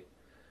game, right?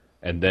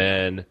 And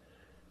then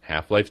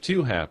Half-Life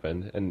 2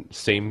 happened, and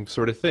same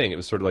sort of thing. It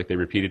was sort of like they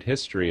repeated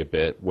history a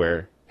bit,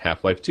 where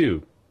Half-Life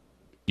 2,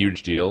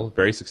 huge deal,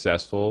 very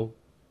successful,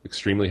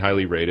 extremely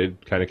highly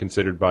rated, kind of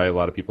considered by a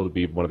lot of people to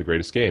be one of the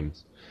greatest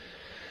games.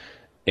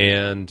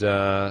 And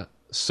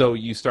so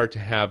you start to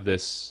have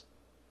this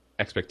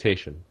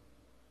expectation.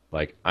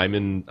 Like, I'm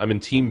in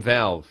Team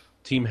Valve,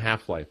 Team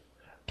Half-Life.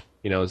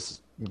 You know,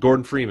 it's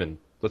Gordon Freeman.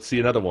 Let's see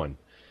another one.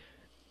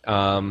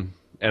 And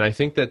I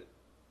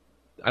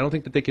don't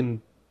think that they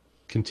can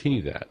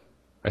continue that.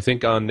 I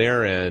think on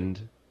their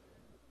end,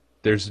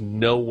 there's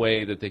no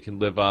way that they can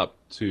live up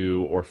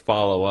to or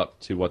follow up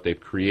to what they've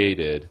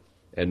created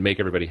and make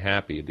everybody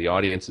happy. The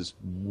audience is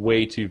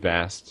way too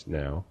vast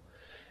now.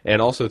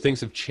 And also,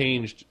 things have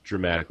changed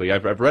dramatically.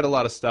 I've read a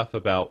lot of stuff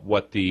about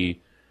what's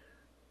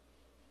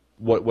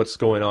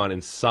going on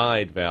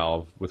inside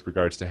Valve with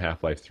regards to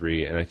Half-Life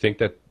 3, and I think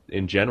that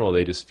in general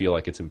they just feel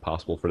like it's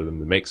impossible for them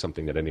to make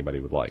something that anybody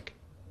would like.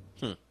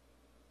 And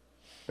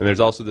there's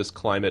also this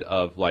climate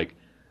of, like,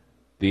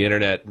 the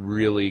internet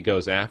really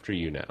goes after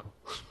you now.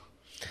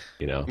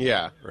 You know?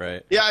 Yeah.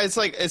 Right. Yeah, it's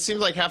like, it seems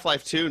like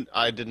Half-Life 2,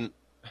 I didn't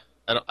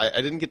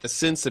get the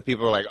sense that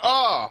people were like,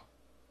 oh,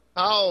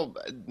 how,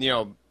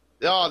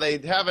 they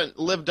haven't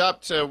lived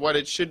up to what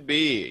it should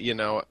be. You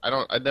know,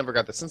 I never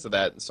got the sense of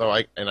that. So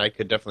I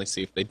could definitely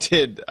see if they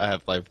did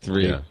Half-Life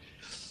 3. Yeah.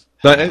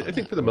 But I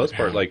think for the most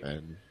part, like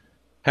And-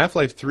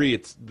 Half-Life 3,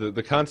 it's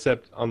the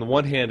concept. On the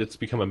one hand, it's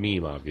become a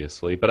meme,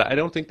 obviously, but I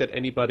don't think that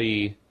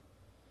anybody.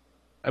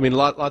 I mean,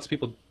 lots of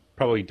people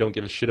probably don't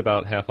give a shit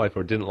about Half-Life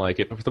or didn't like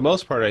it, but for the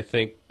most part, I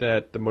think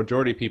that the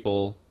majority of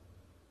people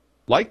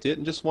liked it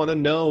and just want to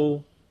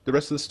know the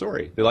rest of the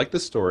story. They like the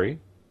story.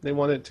 They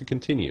want it to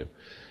continue.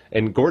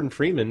 And Gordon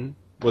Freeman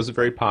was a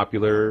very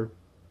popular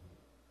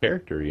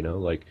character, you know,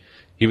 like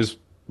he was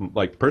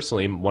like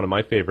personally one of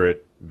my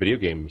favorite video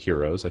game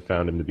heroes. I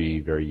found him to be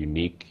very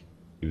unique.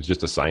 He was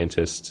just a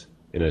scientist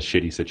in a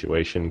shitty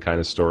situation kind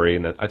of story,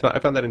 and I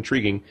found that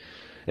intriguing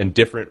and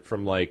different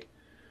from like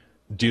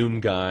Doom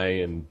Guy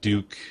and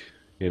Duke,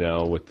 you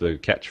know, with the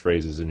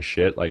catchphrases and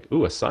shit. Like,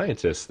 ooh, a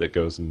scientist that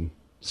goes and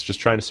is just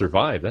trying to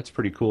survive. That's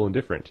pretty cool and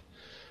different.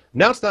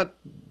 Now it's not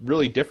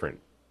really different,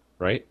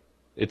 right?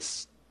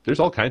 There's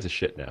all kinds of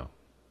shit now.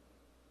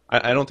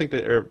 I don't think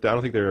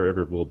there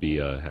ever will be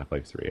a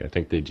Half-Life 3. I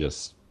think it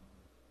just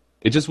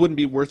wouldn't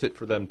be worth it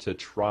for them to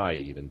try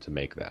even to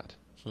make that.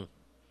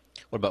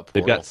 What about Portal?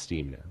 They've got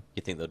Steam now.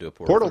 You think they'll do a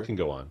Portal? Portal 3? can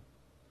go on.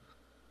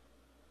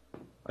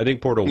 I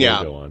think Portal will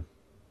Yeah. go on.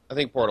 I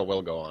think Portal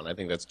will go on. I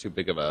think that's too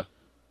big of a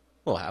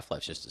Well,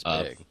 Half-Life's just as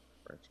big.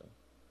 franchise.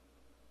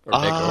 Or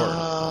bigger.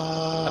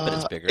 I bet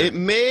it's bigger. It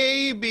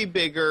may be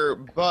bigger,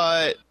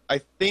 but I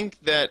think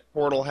that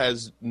Portal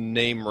has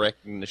name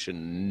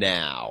recognition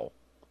now.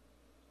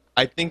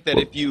 I think that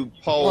if you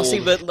poll... Well, see,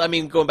 but I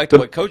mean, going back to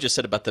what Coach just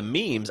said about the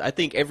memes, I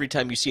think every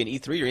time you see an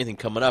E3 or anything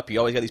coming up, you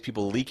always got these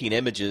people leaking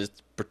images,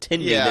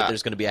 pretending that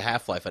there's going to be a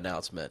Half-Life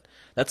announcement.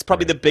 That's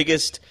probably the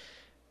biggest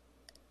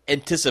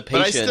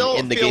anticipation but I still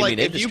in the feel gaming like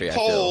industry.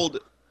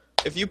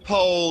 if you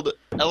polled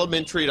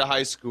elementary to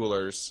high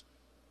schoolers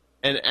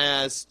and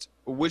asked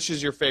which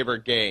is your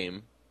favorite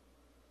game,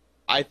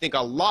 I think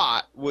a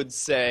lot would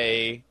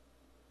say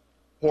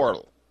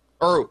Portal.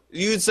 Or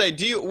you'd say,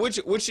 which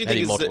do you think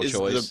Any is multiple the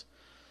choice.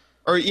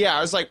 Or yeah,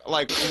 I was like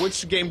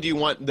which game do you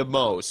want the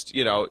most?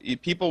 You know,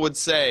 people would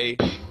say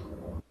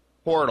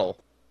Portal,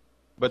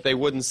 but they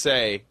wouldn't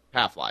say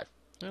Half-Life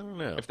I don't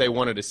know. if they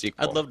wanted a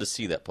sequel. I'd love to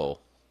see that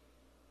poll.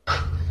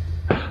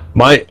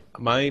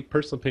 My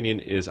personal opinion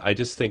is I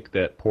just think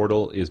that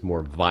Portal is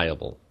more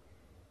viable.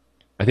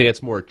 I think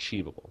it's more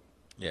achievable.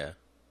 Yeah.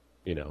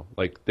 You know,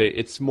 like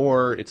it's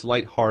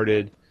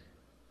lighthearted,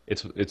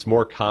 it's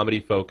more comedy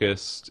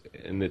focused,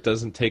 and it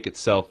doesn't take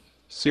itself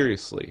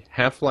seriously.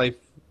 Half-Life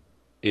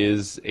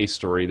is a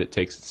story that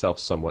takes itself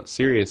somewhat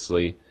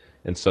seriously,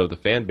 and so the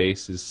fan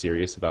base is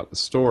serious about the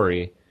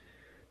story.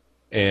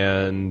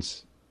 And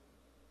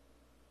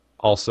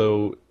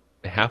also,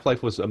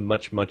 Half-Life was a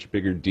much, much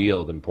bigger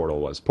deal than Portal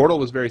was. Portal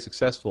was very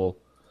successful,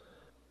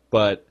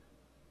 but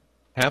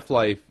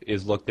Half-Life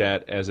is looked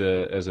at as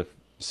a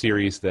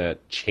series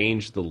that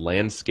changed the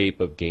landscape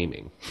of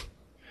gaming.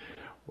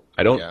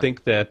 I don't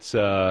think that,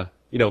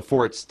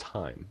 for its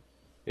time.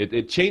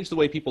 It changed the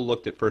way people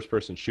looked at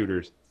first-person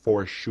shooters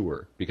for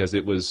sure, because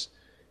it was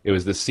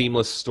the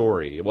seamless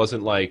story. It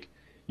wasn't like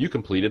you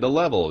completed a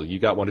level, you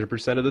got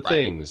 100% of the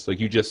things. Like,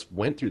 you just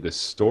went through this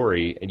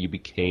story and you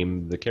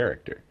became the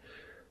character.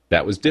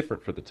 That was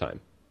different for the time.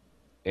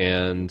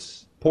 And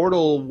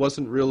Portal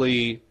wasn't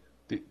really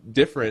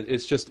different.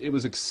 It's just it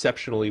was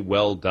exceptionally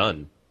well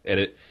done, and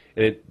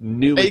it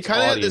knew its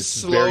kind of had audience this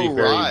slow very,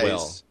 very rise.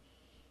 well.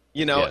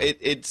 You know, Yeah.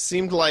 it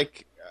seemed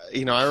like,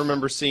 I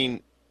remember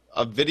seeing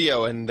a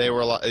video, and they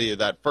were like,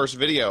 that first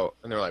video,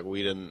 and they were like,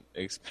 we didn't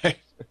expect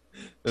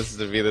this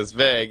to be this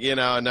big, and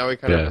now we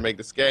kind of have to make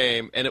this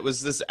game, and it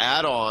was this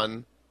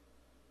add-on,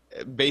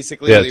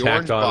 basically, to the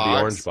tacked orange on box.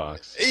 the orange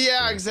box.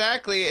 Yeah,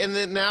 exactly, and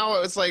then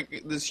now it's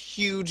like this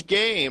huge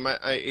game.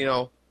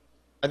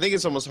 I think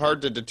it's almost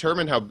hard to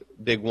determine how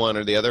big one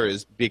or the other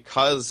is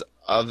because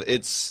of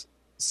because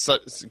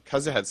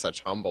it had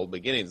such humble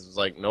beginnings. It's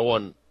like no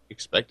one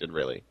expected,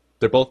 really.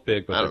 They're both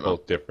big, but I they're don't know.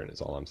 both different.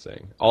 Is all I'm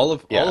saying. All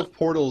of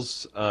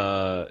Portal's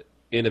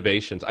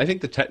innovations. I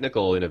think the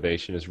technical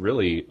innovation is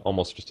really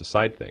almost just a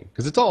side thing,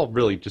 because it's all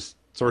really just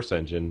Source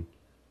Engine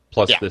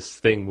plus this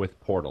thing with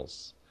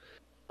portals,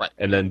 right?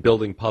 And then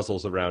building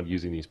puzzles around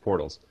using these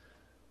portals.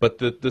 But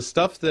the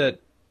stuff that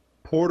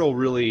Portal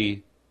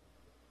really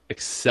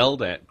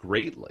excelled at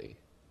greatly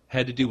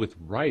had to do with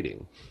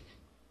writing.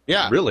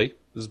 Yeah, really, it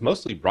was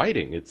mostly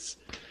writing.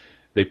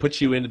 They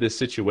put you into this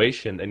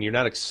situation, and you're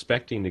not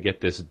expecting to get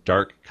this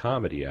dark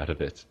comedy out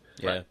of it.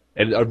 Yeah.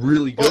 And a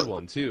really good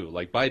one too.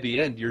 Like, by the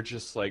end, you're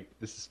just like,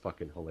 "This is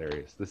fucking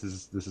hilarious. This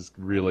is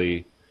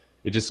really."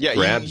 It just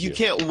grabs you. You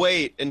can't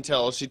wait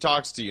until she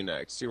talks to you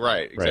next. You're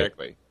right,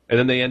 exactly. Right. And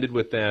then they ended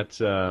with that.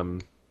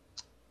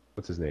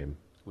 What's his name?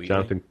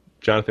 Wheatley?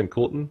 Jonathan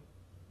Coulton.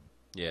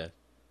 Yeah.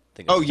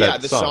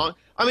 The song.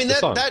 I mean,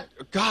 song.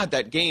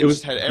 that game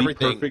just had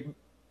everything. Perfect.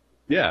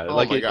 Yeah. Oh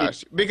my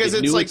gosh! Because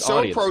it's like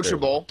so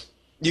approachable.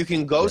 You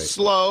can go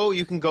slow,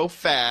 you can go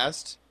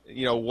fast,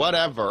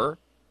 whatever.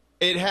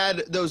 It had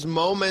those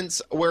moments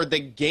where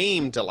the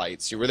game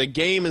delights you, where the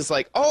game is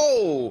like,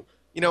 oh,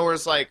 where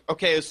it's like,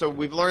 okay, so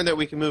we've learned that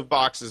we can move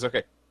boxes.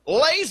 Okay,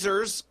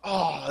 lasers.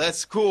 Oh,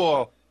 that's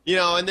cool.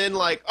 And then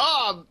like,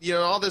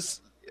 all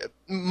this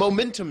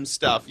momentum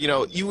stuff.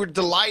 You were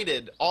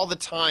delighted all the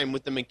time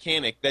with the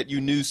mechanic that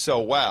you knew so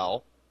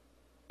well,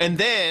 and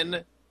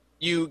then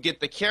you get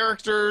the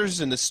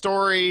characters and the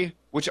story,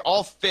 which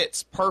all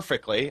fits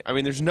perfectly. I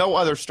mean, there's no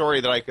other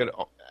story that I could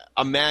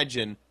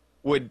imagine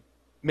would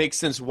make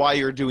sense why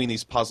you're doing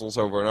these puzzles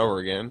over and over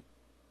again.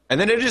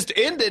 And then it just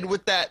ended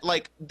with that,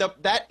 like,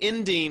 that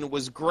ending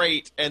was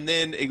great, and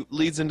then it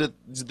leads into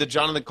the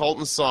Jonathan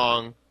Colton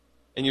song,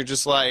 and you're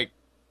just like,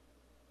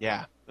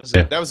 yeah,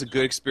 that was a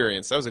good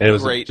experience. That was a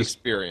great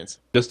experience.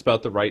 Just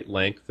about the right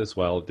length as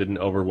well. It didn't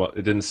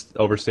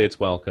overstay its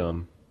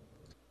welcome.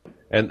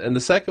 And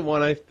the second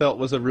one I felt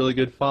was a really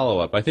good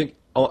follow-up. I think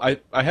I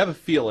have a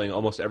feeling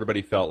almost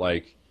everybody felt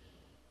like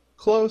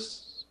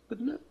close, but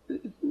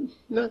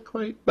not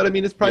quite. But I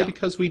mean, it's probably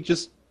because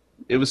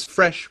it was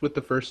fresh with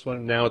the first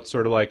one. Now it's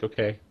sort of like,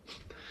 okay.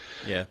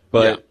 Yeah.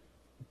 But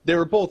they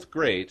were both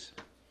great.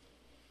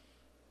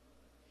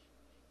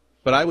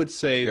 But I would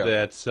say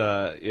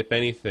that, if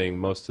anything,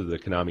 most of the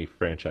Konami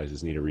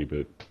franchises need a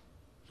reboot.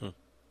 I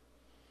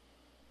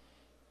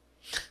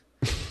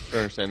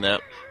understand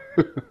that.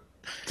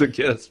 To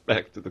get us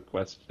back to the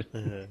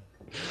question.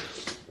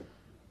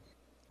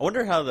 I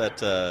wonder how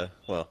that,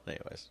 well,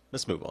 anyways,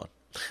 let's move on.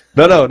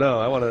 No,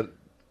 I want to,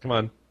 come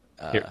on.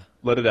 Here,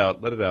 let it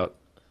out.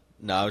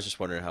 No, I was just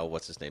wondering how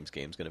what's-his-name's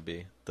game's going to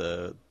be.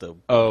 The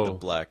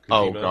black...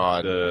 Oh,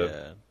 God.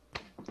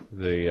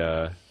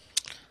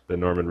 The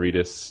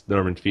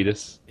Norman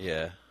Fetus.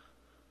 Yeah.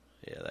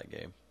 Yeah, that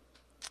game.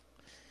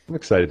 I'm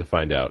excited to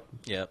find out.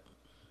 Yep.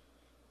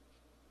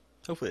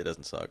 Hopefully it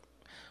doesn't suck.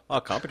 Wow,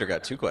 Computer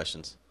got 2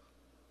 questions.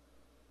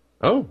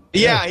 Oh.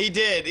 Yeah, he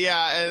did.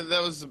 Yeah, and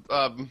that was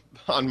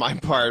on my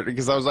part,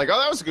 because I was like, oh,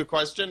 that was a good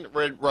question,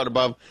 right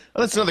above. Oh,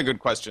 that's another good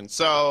question.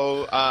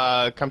 So,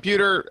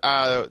 Computer,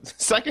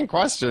 second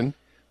question,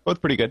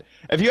 both pretty good.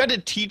 If you had to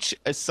teach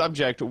a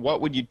subject,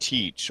 what would you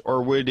teach?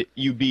 Or would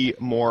you be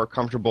more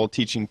comfortable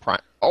teaching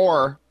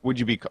primary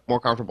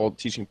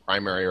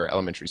or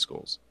elementary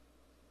schools?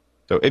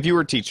 So, if you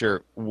were a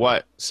teacher,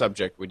 what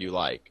subject would you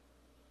like?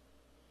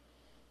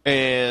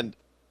 And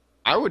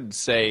I would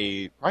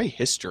say probably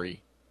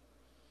history.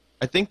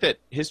 I think that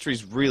history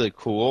is really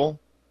cool,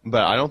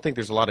 but I don't think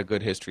there's a lot of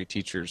good history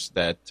teachers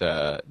that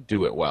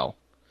do it well.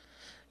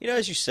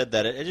 As you said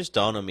that, it just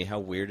dawned on me how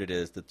weird it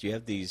is that you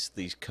have these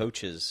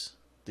coaches,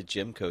 the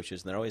gym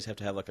coaches, and they always have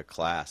to have like a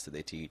class that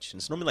they teach. And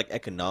it's normally like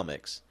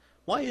economics.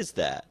 Why is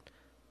that?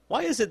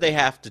 Why is it they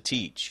have to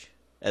teach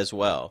as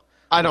well?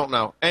 I don't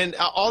know. And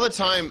all the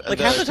time, like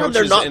half the time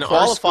they're not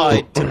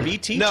qualified to be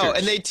teachers. No,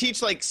 and they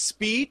teach like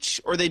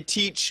speech or they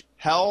teach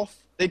health.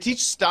 They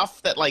teach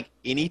stuff that like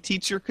any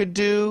teacher could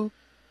do,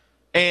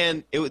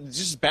 and it was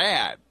just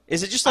bad.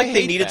 Is it just like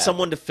they needed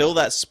someone to fill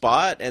that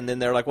spot, and then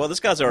they're like, "Well,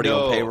 this guy's already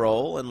on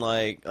payroll," and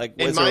like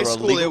in my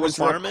school it was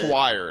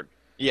required.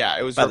 Yeah,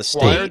 it was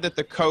required that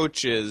the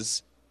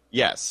coaches,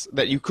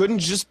 that you couldn't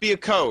just be a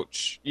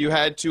coach. You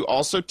had to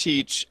also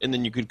teach, and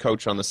then you could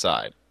coach on the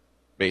side.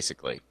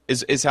 Basically,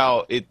 is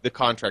how the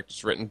contract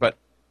is written, but.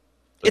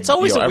 It's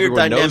always a weird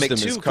dynamic,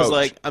 too, because,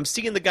 like, I'm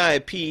seeing the guy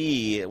at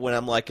PE when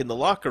I'm, like, in the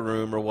locker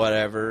room or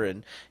whatever,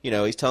 and,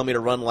 he's telling me to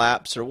run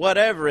laps or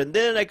whatever, and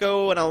then I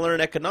go and I learn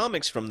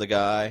economics from the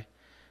guy,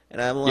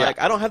 and I'm like,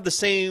 I don't have the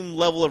same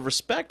level of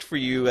respect for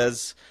you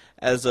as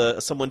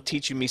someone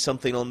teaching me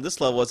something on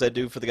this level as I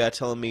do for the guy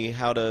telling me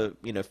how to,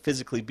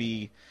 physically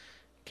be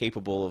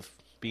capable of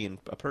being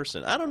a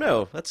person. I don't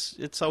know.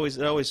 It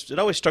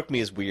always struck me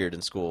as weird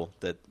in school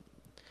that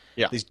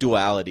this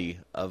duality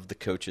of the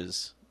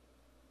coaches.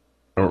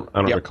 I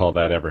don't recall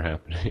that ever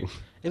happening.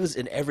 It was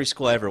in every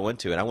school I ever went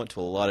to, and I went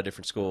to a lot of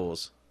different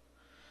schools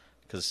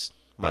because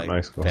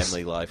my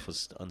family life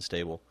was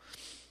unstable.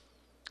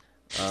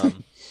 I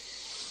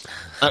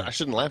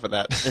shouldn't laugh at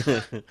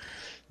that.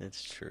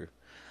 It's true.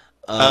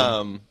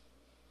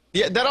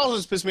 That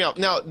always pissed me off.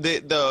 Now,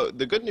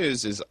 the good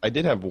news is I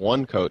did have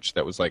one coach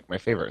that was like my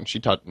favorite, and she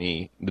taught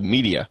me the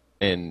media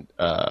and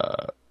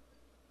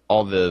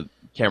all the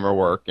camera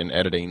work and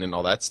editing and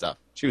all that stuff.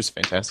 She was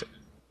fantastic.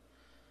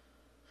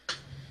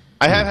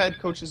 I have had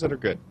coaches that are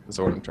good. That's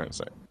what I'm trying to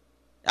say.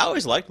 I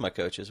always liked my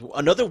coaches.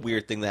 Another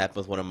weird thing that happened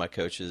with one of my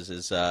coaches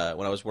is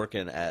when I was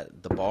working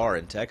at the bar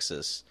in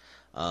Texas,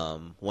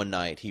 one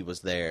night he was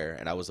there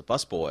and I was a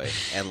busboy,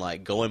 and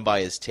like going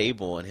by his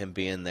table and him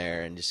being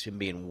there and just him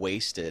being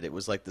wasted, it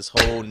was like this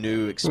whole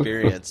new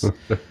experience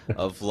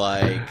of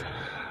like,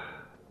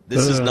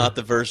 this is not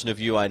the version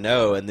of you I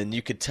know. And then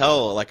you could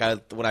tell, like,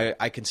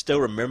 I can still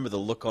remember the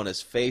look on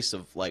his face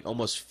of, like,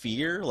 almost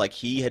fear. Like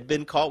he had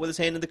been caught with his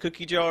hand in the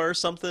cookie jar or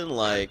something.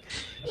 Like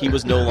he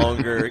was no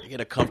longer in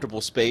a comfortable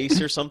space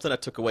or something. I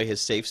took away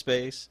his safe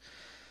space.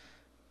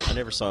 I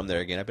never saw him there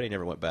again. I bet he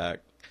never went back.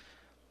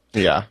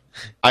 Yeah.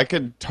 I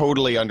could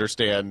totally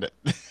understand.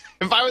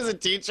 If I was a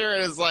teacher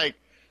and it's like,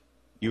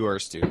 you are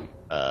a student.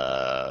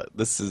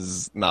 This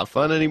is not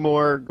fun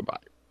anymore. Goodbye.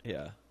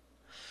 Yeah.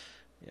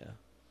 Yeah.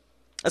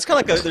 That's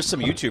kind of like there's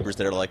some YouTubers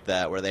that are like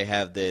that, where they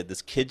have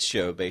this kids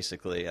show.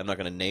 Basically, I'm not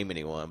going to name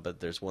anyone, but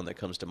there's one that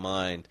comes to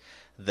mind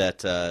that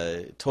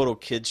total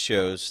kids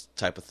shows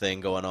type of thing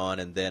going on,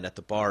 and then at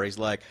the bar he's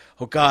like,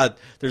 "Oh God,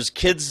 there's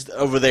kids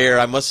over there.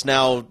 I must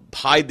now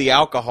hide the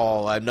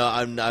alcohol. I'm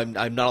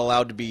not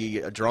allowed to be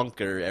a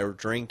drunk or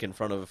drink in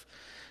front of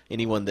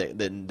anyone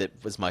that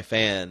was my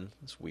fan."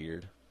 It's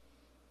weird.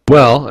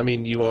 Well, I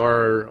mean, you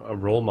are a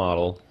role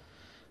model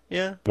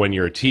Yeah, when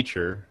you're a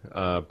teacher,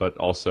 but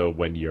also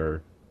when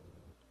you're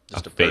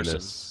just a a person,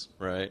 famous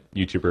right?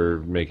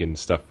 YouTuber making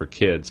stuff for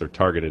kids or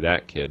targeted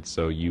at kids.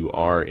 So you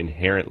are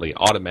inherently,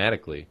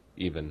 automatically,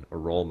 even a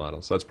role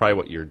model. So that's probably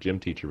what your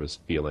gym teacher was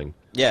feeling.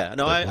 Yeah,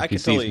 no, I He can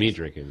sees totally me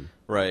drinking,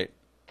 right.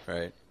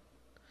 and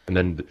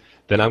then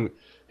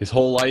his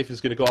whole life is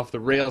going to go off the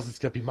rails. It's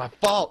going to be my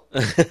fault.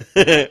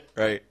 Right.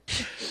 Yeah.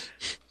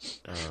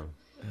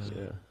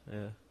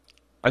 Yeah.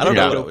 I I don't think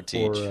know I'd what I go would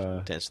teach for,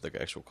 to answer the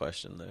actual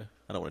question, though.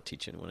 I don't want to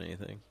teach anyone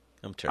anything.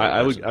 I'm terrible.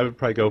 I would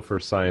probably go for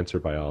science or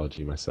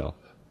biology myself,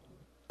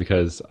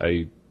 because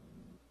I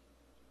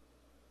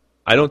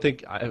don't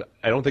think I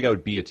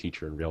would be a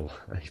teacher in real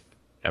life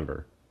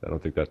ever. I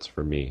don't think that's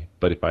for me.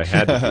 But if I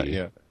had to be,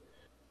 Yeah.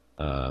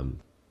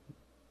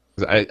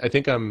 'cause I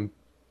think I'm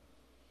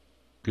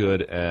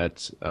good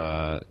at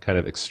kind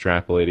of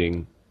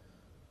extrapolating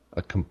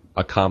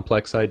a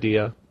complex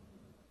idea,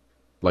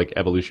 like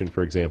evolution,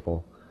 for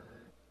example,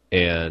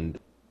 and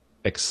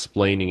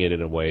explaining it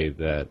in a way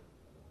that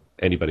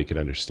anybody can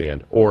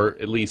understand, or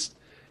at least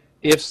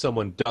if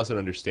someone doesn't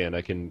understand,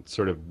 I can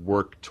sort of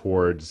work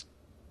towards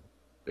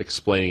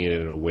explaining it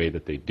in a way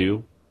that they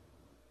do,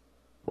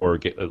 or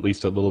get at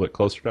least a little bit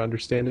closer to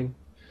understanding.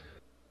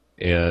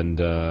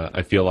 And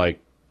I feel like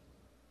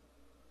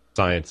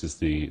science is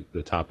the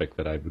topic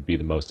that I would be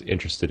the most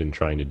interested in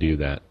trying to do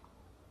that.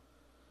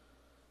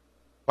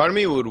 Part of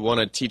me would want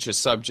to teach a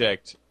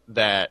subject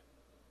that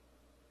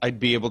I'd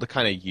be able to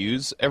kind of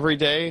use every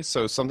day.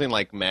 So something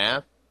like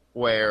math,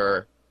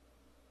 where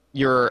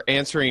you're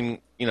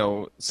answering,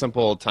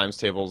 simple times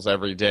tables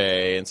every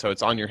day, and so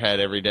it's on your head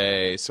every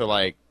day. So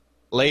like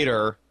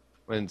later,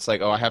 when it's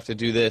like, oh, I have to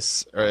do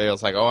this, or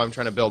it's like, oh, I'm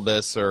trying to build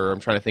this, or I'm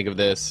trying to think of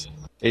this,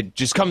 it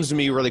just comes to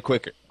me really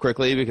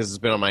quickly because it's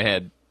been on my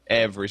head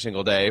every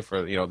single day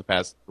for the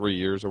past 3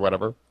 years or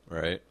whatever.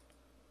 Right.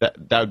 That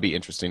would be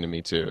interesting to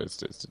me too, is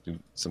to do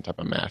some type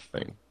of math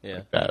thing. Yeah,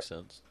 like that. makes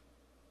sense.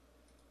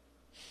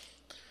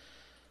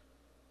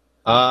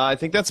 I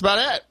think that's about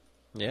it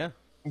Yeah.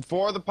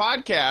 for the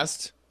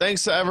podcast.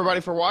 Thanks to everybody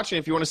for watching.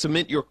 If you want to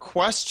submit your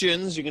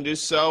questions, you can do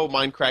so.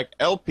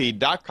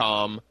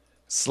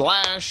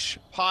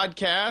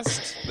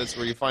 mindcracklp.com/podcast. That's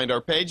where you find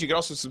our page. You can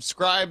also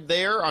subscribe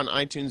there on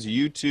iTunes,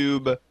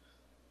 YouTube,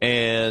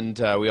 and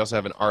we also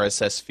have an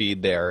RSS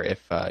feed there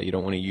if you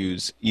don't want to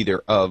use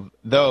either of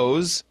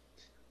those.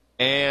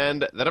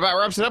 And that about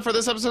wraps it up for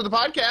this episode of the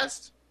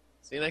podcast.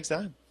 See you next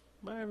time.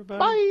 Bye, everybody.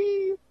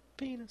 Bye.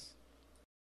 Penis.